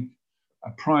 I think, a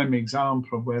prime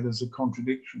example of where there's a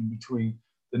contradiction between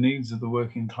the needs of the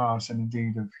working class and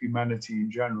indeed of humanity in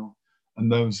general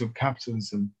and those of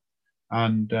capitalism.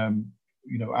 And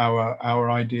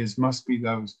our ideas must be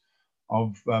those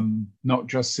of not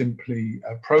just simply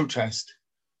protest,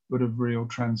 but of real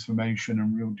transformation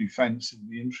and real defence of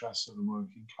the interests of the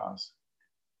working class.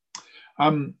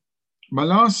 My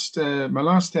last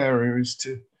area is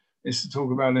to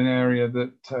talk about an area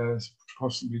that is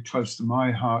possibly close to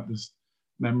my heart as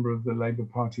member of the Labour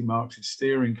Party Marxist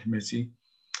Steering Committee,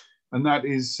 and that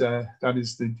is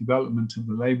the development of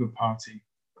the Labour Party.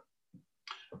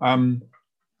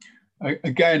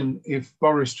 Again, if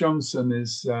Boris Johnson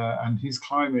is and his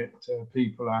climate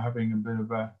people are having a bit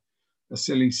of a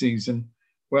silly season,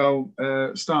 well,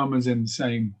 Starmer's in the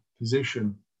same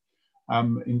position.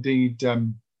 Indeed,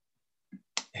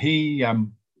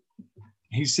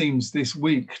 he seems this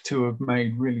week to have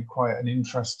made really quite an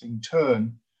interesting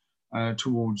turn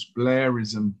towards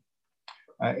Blairism.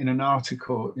 In an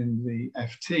article in the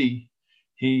FT,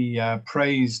 he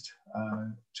praised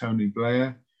Tony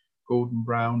Blair, Gordon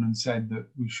Brown, and said that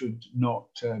we should not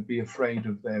be afraid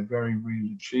of their very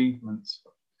real achievements.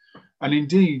 And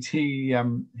indeed, he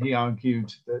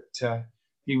argued that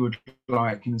he would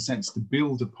like, in a sense, to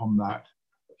build upon that.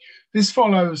 This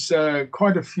follows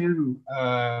quite a few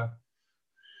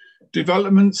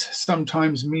developments,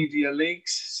 sometimes media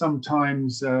leaks,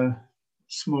 sometimes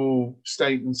small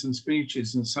statements and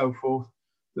speeches and so forth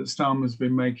that Starmer's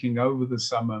been making over the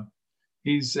summer.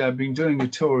 He's been doing a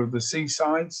tour of the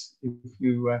seasides. If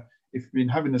you've been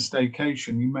having a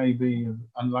staycation, you may be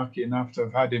unlucky enough to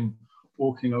have had him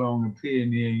walking along a pier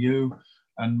near you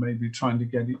and maybe trying to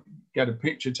get a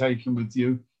picture taken with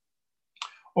you.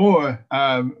 Or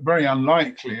very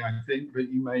unlikely, I think, but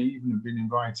you may even have been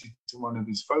invited to one of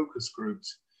his focus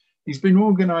groups. He's been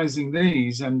organising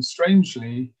these, and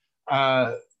strangely,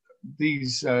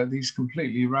 these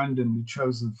completely randomly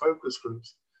chosen focus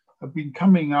groups have been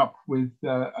coming up with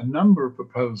a number of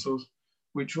proposals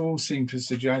which all seem to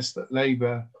suggest that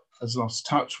Labour has lost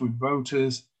touch with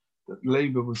voters, that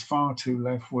Labour was far too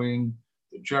left-wing,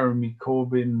 that Jeremy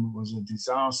Corbyn was a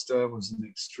disaster, was an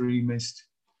extremist.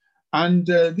 And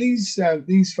these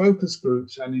focus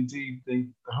groups, and indeed the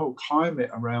whole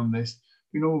climate around this,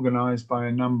 been organised by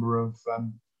a number of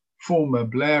former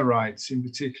Blairites, in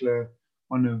particular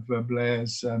one of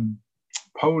Blair's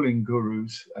polling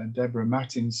gurus, Deborah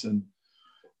Mattinson.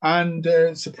 And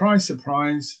surprise,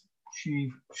 surprise,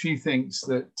 she thinks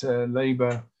that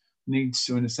Labour needs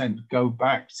to, in a sense, go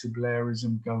back to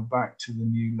Blairism, go back to the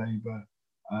new Labour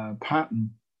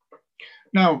pattern.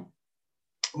 Now,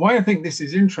 why I think this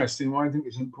is interesting, why I think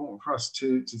it's important for us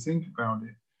to think about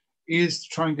it, is to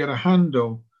try and get a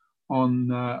handle on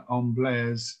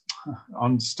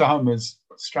Starmer's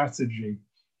strategy.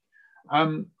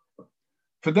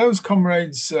 For those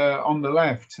comrades on the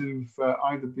left who've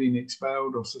either been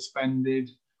expelled or suspended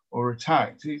or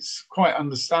attacked, it's quite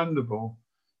understandable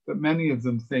that many of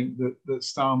them think that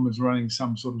Starmer's running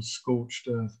some sort of scorched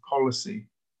earth policy.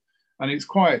 And it's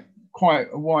quite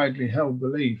a widely held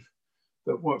belief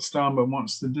that what Starmer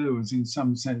wants to do is, in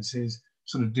some senses,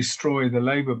 sort of destroy the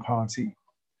Labour Party,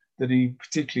 that he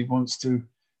particularly wants to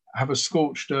have a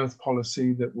scorched earth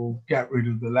policy that will get rid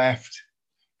of the left,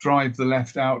 drive the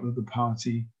left out of the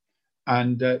party,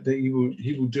 and that he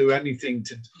will do anything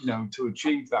to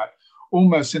achieve that.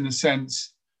 Almost in a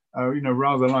sense,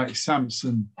 rather like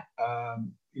Samson,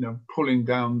 pulling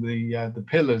down the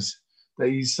pillars, that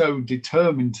he's so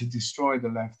determined to destroy the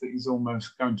left that he's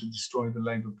almost going to destroy the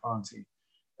Labour Party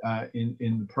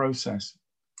in the process.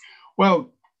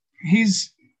 Well,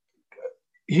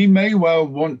 he may well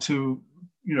want to,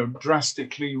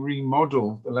 drastically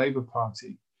remodel the Labour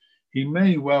Party. He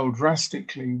may well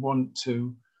drastically want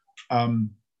to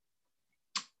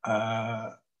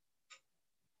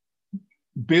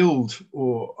build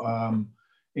or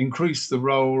increase the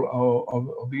role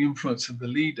of the influence of the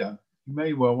leader. He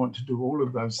may well want to do all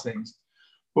of those things.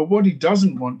 But what he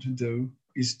doesn't want to do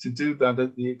is to do that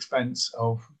at the expense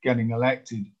of getting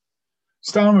elected.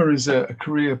 Starmer is a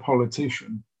career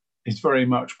politician. He's very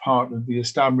much part of the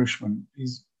establishment.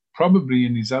 He's probably,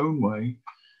 in his own way,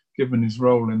 given his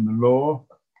role in the law,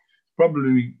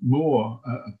 probably more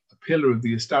a pillar of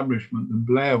the establishment than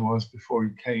Blair was before he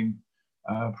became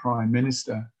Prime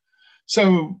Minister.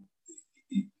 So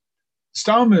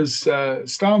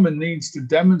Starmer needs to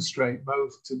demonstrate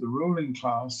both to the ruling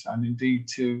class and indeed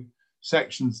to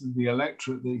sections of the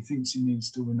electorate that he thinks he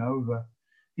needs to win over.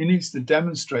 He needs to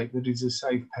demonstrate that he's a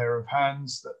safe pair of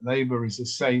hands, that Labour is a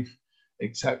safe,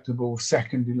 acceptable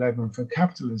second 11 for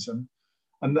capitalism,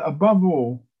 and that above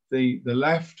all, the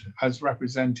left, as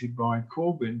represented by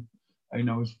Corbyn,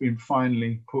 has been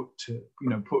finally put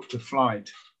to flight.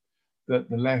 That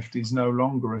the left is no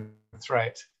longer a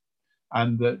threat,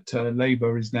 and that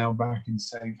Labour is now back in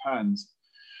safe hands.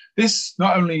 This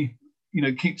not only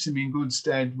keeps him in good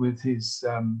stead with his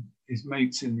his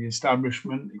mates in the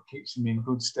establishment. It keeps him in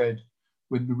good stead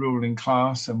with the ruling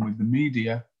class and with the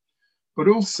media. But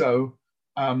also,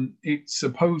 it's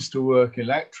supposed to work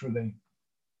electorally.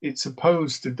 It's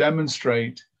supposed to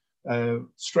demonstrate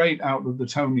straight out of the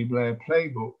Tony Blair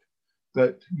playbook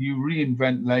that you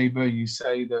reinvent Labour. You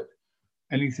say that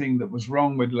anything that was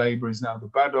wrong with Labour is now the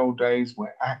bad old days.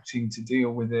 We're acting to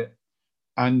deal with it.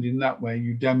 And in that way,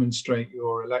 you demonstrate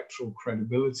your electoral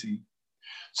credibility.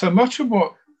 So much of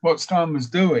what Starmer's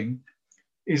doing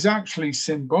is actually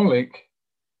symbolic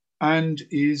and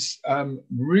is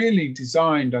really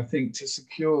designed, I think, to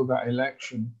secure that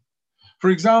election. For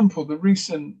example, the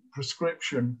recent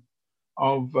prescription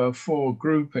of 4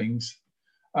 groupings,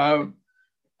 and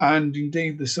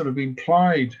indeed the sort of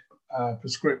implied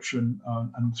prescription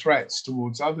and threats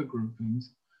towards other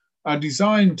groupings, are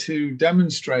designed to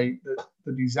demonstrate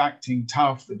that he's acting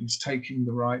tough, that he's taking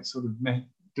the right sort of,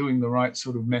 doing the right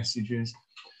sort of messages.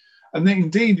 And then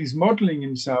indeed he's modeling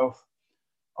himself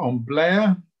on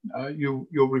Blair.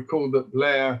 You'll recall that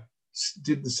Blair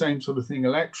did the same sort of thing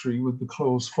electorally with the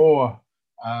Clause 4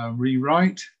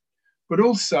 rewrite, but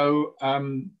also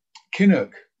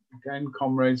Kinnock. Again,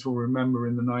 comrades will remember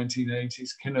in the 1980s,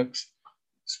 Kinnock's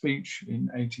speech in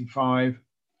 85,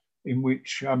 in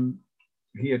which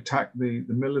he attacked the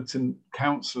militant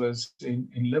councillors in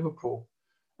Liverpool.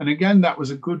 And again, that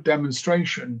was a good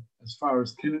demonstration, as far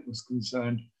as Kinnock was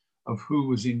concerned, of who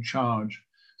was in charge.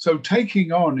 So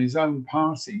taking on his own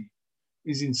party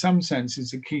is in some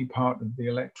senses a key part of the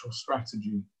electoral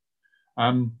strategy.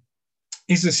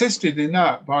 He's assisted in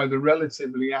that by the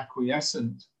relatively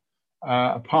acquiescent,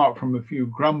 apart from a few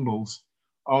grumbles,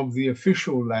 of the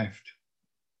official left.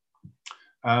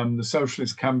 The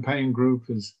Socialist Campaign Group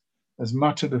has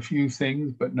muttered a few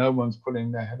things, but no one's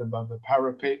putting their head above the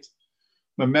parapet.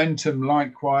 Momentum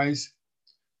likewise,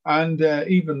 and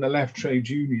even the left trade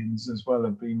unions as well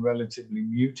have been relatively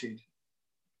muted.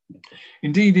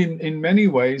 Indeed, in many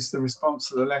ways, the response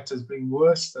to the letter has been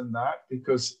worse than that,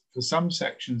 because for some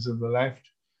sections of the left,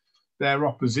 their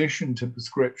opposition to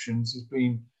prescriptions has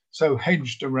been so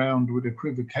hedged around with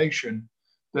equivocation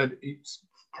that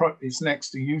it's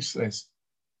next to useless.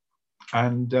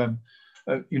 And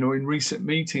in recent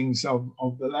meetings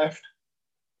of the left,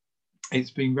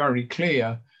 it's been very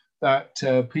clear that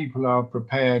people are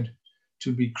prepared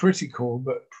to be critical,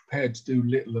 but prepared to do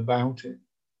little about it,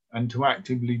 and to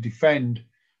actively defend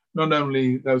not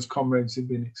only those comrades who've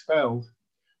been expelled,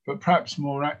 but perhaps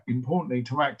more importantly,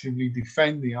 to actively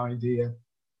defend the idea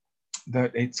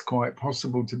that it's quite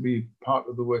possible to be part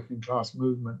of the working class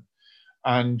movement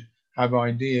and have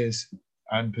ideas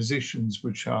and positions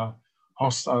which are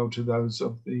hostile to those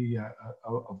of the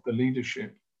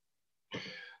leadership.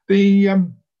 The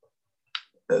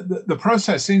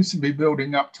process seems to be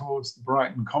building up towards the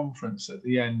Brighton conference at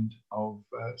the end of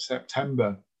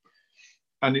September,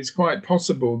 and it's quite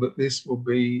possible that this will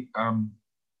be,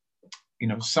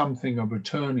 something of a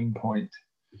turning point.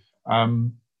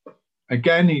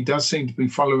 Again, he does seem to be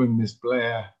following this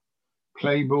Blair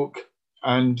playbook,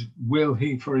 and will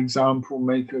he, for example,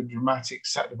 make a dramatic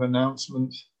set of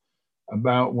announcements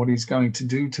about what he's going to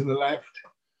do to the left?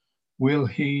 Will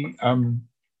he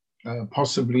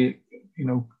possibly,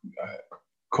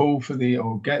 call for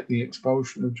or get the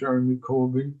expulsion of Jeremy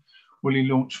Corbyn? Will he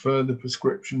launch further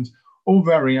prescriptions? All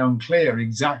very unclear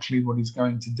exactly what he's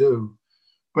going to do.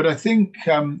 But I think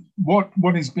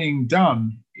what is being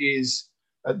done is,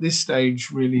 at this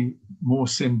stage, really more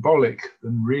symbolic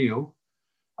than real.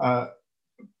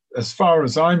 As far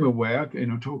as I'm aware,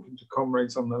 talking to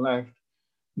comrades on the left,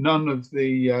 none of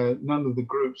the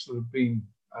groups that have been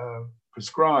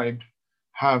prescribed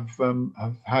have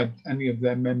had any of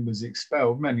their members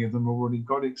expelled. Many of them already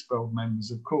got expelled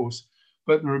members, of course,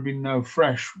 but there have been no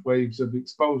fresh waves of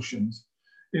expulsions.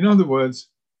 In other words,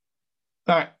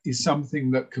 that is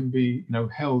something that can be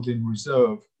held in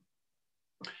reserve.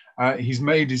 He's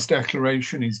made his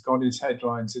declaration, he's got his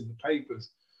headlines in the papers,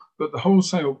 but the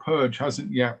wholesale purge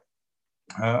hasn't yet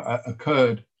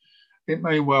occurred. It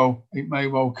may well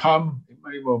come, it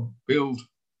may well build,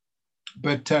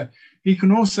 but he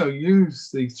can also use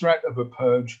the threat of a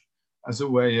purge as a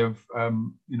way of,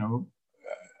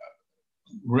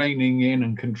 reining in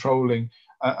and controlling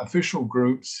official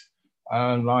groups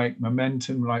like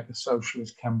Momentum, like the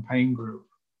Socialist Campaign Group.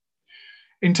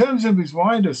 In terms of his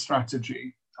wider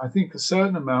strategy, I think a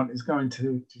certain amount is going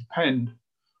to depend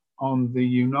on the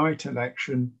Unite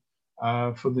election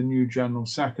for the new General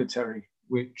Secretary,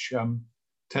 which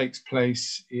takes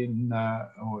place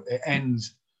or it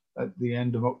ends at the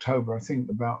end of October, I think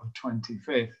about the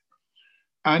 25th.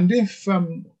 And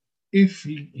if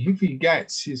he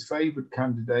gets his favoured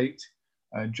candidate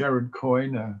Gerard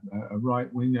Coyne, a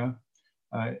right-winger,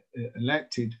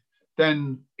 elected,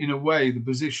 then in a way the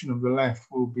position of the left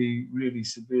will be really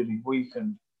severely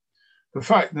weakened. The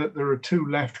fact that there are two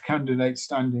left candidates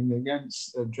standing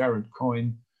against Gerard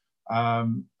Coyne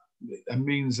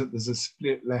means that there's a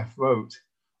split left vote,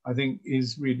 I think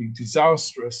is really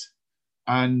disastrous,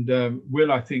 and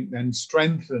will, I think, then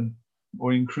strengthen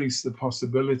or increase the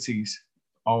possibilities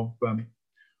of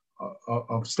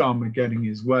Starmer getting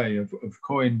his way, of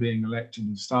Coyne being elected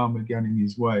and Starmer getting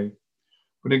his way.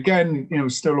 But again,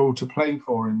 still all to play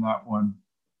for in that one.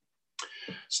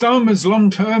 Starmer's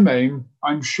long-term aim,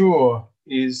 I'm sure,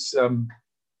 is to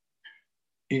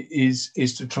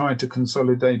try to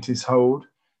consolidate his hold.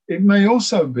 It may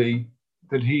also be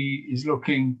that he is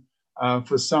looking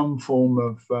for some form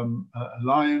of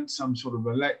alliance, some sort of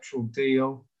electoral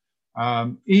deal,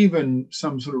 even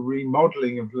some sort of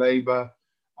remodeling of Labour,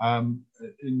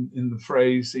 in the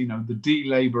phrase, the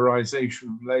de-Labourisation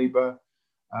of Labour,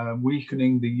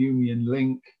 weakening the union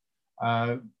link,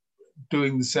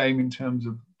 doing the same in terms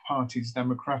of parties'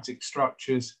 democratic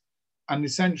structures, and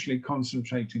essentially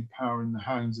concentrating power in the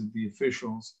hands of the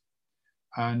officials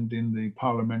and in the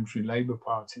Parliamentary Labour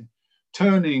Party,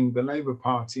 turning the Labour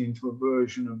Party into a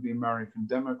version of the American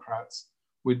Democrats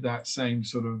with that same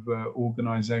sort of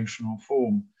organisational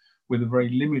form, with a very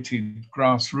limited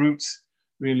grassroots,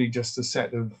 really just a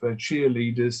set of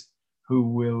cheerleaders who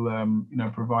will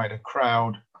provide a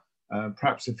crowd,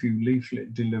 perhaps a few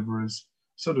leaflet deliverers,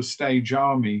 sort of stage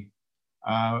army,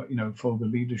 for the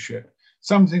leadership.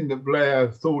 Something that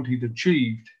Blair thought he'd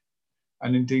achieved,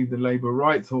 and indeed the Labour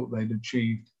right thought they'd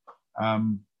achieved,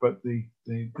 but the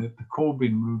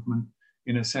Corbyn movement,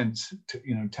 in a sense,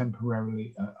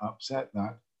 temporarily upset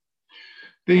that.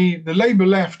 The Labour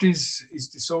left is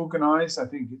disorganised. I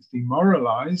think it's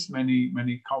demoralised.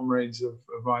 Many comrades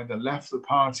have either left the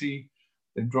party,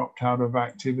 they've dropped out of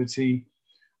activity,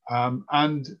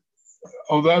 and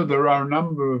although there are a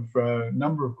number of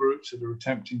groups that are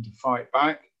attempting to fight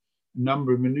back, a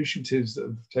number of initiatives that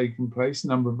have taken place, a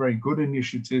number of very good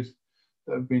initiatives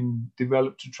that have been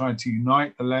developed to try to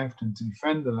unite the left and to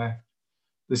defend the left,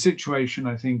 the situation,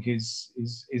 I think, is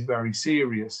very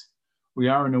serious. We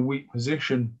are in a weak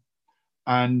position,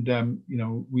 and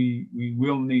we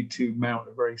will need to mount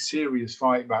a very serious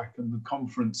fight back, and the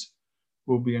conference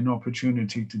will be an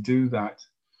opportunity to do that.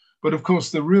 But of course,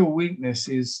 the real weakness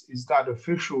is that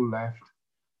official left,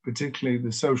 particularly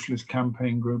the Socialist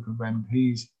Campaign Group of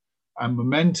MPs and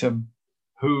Momentum,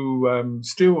 who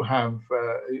still have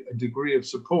a degree of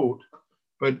support,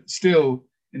 but still,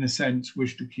 in a sense,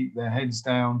 wish to keep their heads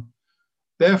down.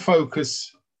 Their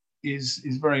focus is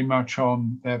very much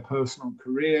on their personal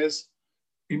careers.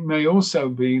 It may also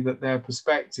be that their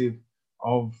perspective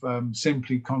of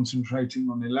simply concentrating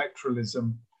on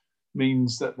electoralism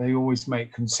means that they always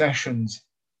make concessions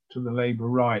to the Labour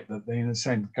right, that they, in a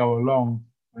sense, go along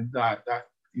with that. That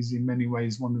is in many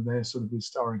ways one of their sort of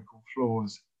historical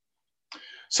flaws.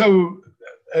 So,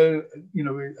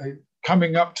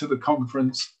 coming up to the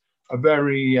conference, a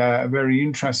very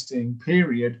interesting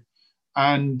period,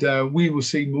 and we will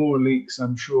see more leaks,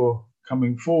 I'm sure,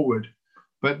 coming forward.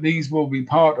 But these will be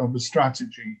part of a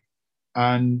strategy,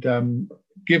 and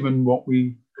given what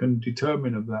we can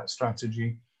determine of that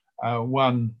strategy,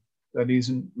 one that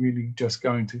isn't really just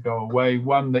going to go away,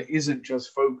 one that isn't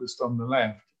just focused on the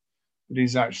left, but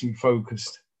is actually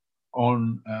focused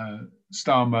on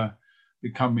Starmer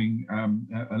becoming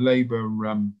a Labour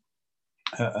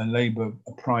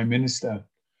Prime Minister.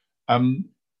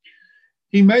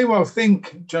 He may well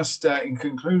think, just in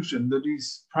conclusion, that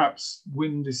he's perhaps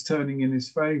wind is turning in his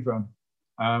favour.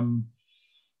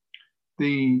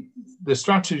 The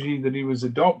strategy that he was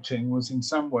adopting was in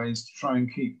some ways to try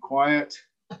and keep quiet,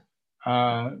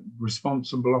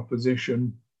 responsible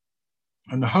opposition,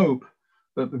 and hope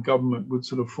that the government would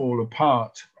sort of fall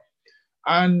apart.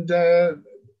 And,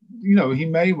 he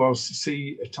may well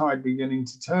see a tide beginning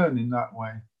to turn in that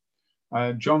way.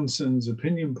 Johnson's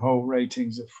opinion poll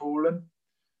ratings have fallen.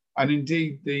 And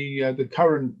indeed, the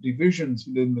current divisions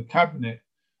within the cabinet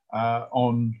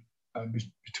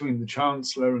between the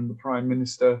Chancellor and the Prime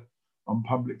Minister on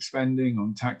public spending,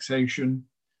 on taxation,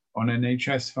 on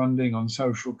NHS funding, on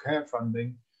social care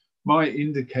funding, might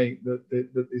indicate that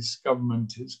this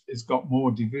government has got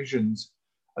more divisions.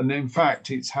 And in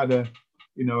fact, it's had a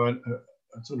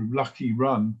sort of lucky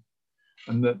run,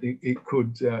 and that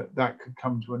that could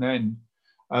come to an end.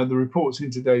 The reports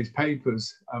in today's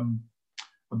papers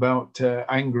about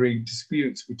angry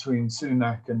disputes between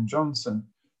Sunak and Johnson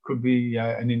could be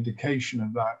an indication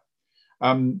of that.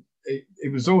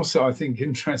 It was also, I think,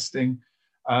 interesting.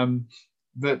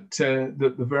 that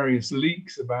the various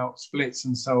leaks about splits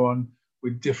and so on,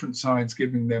 with different sides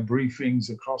giving their briefings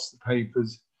across the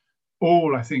papers,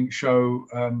 all I think show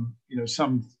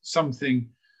something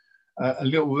a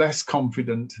little less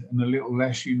confident and a little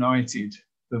less united.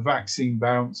 The vaccine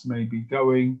bounce may be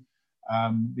going,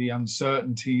 the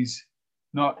uncertainties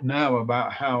not now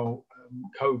about how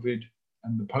COVID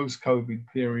and the post-COVID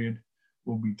period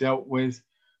will be dealt with,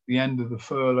 the end of the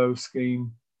furlough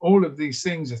scheme. All of these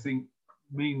things, I think,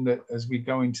 mean that as we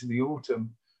go into the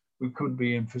autumn, we could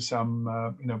be in for some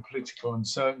political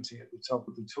uncertainty at the top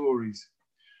of the Tories.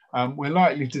 We're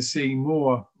likely to see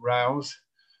more rows.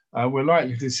 We're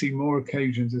likely to see more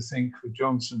occasions, I think, for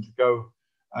Johnson to go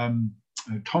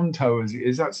Tonto as it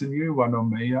is. That's a new one on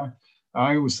me.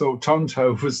 I always thought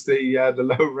Tonto was the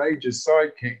Low Rangers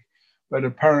sidekick, but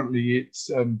apparently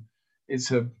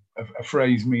it's a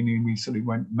phrase meaning we sort of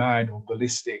went mad or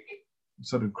ballistic,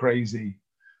 sort of crazy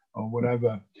or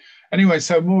whatever. Anyway,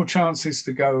 so more chances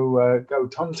to go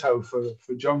Tonto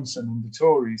for Johnson and the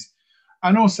Tories,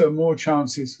 and also more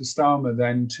chances for Starmer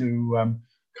then to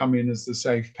come in as the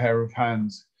safe pair of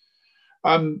hands.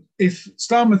 If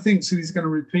Starmer thinks that he's going to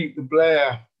repeat the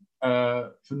Blair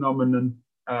phenomenon,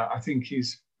 I think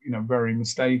he's very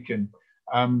mistaken.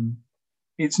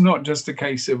 It's not just a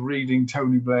case of reading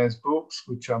Tony Blair's books,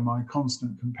 which are my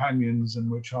constant companions and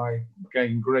which I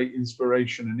gain great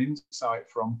inspiration and insight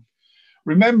from.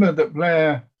 Remember that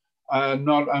Blair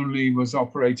not only was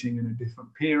operating in a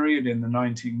different period in the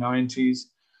 1990s,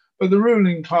 but the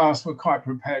ruling class were quite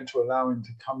prepared to allow him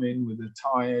to come in with a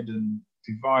tired and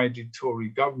divided Tory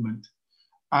government.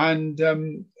 And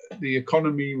the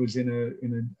economy was in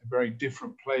a very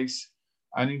different place.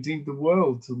 And indeed, the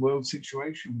world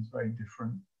situation was very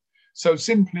different. So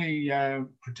simply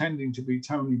pretending to be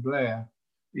Tony Blair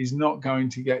is not going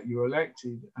to get you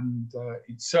elected. And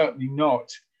it's certainly not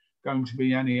going to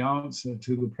be any answer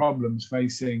to the problems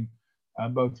facing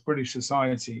both British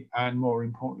society and, more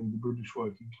importantly, the British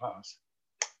working class.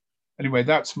 Anyway,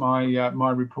 that's my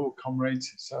report,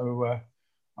 comrades. So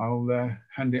I'll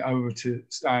hand it over to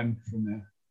Stan from there.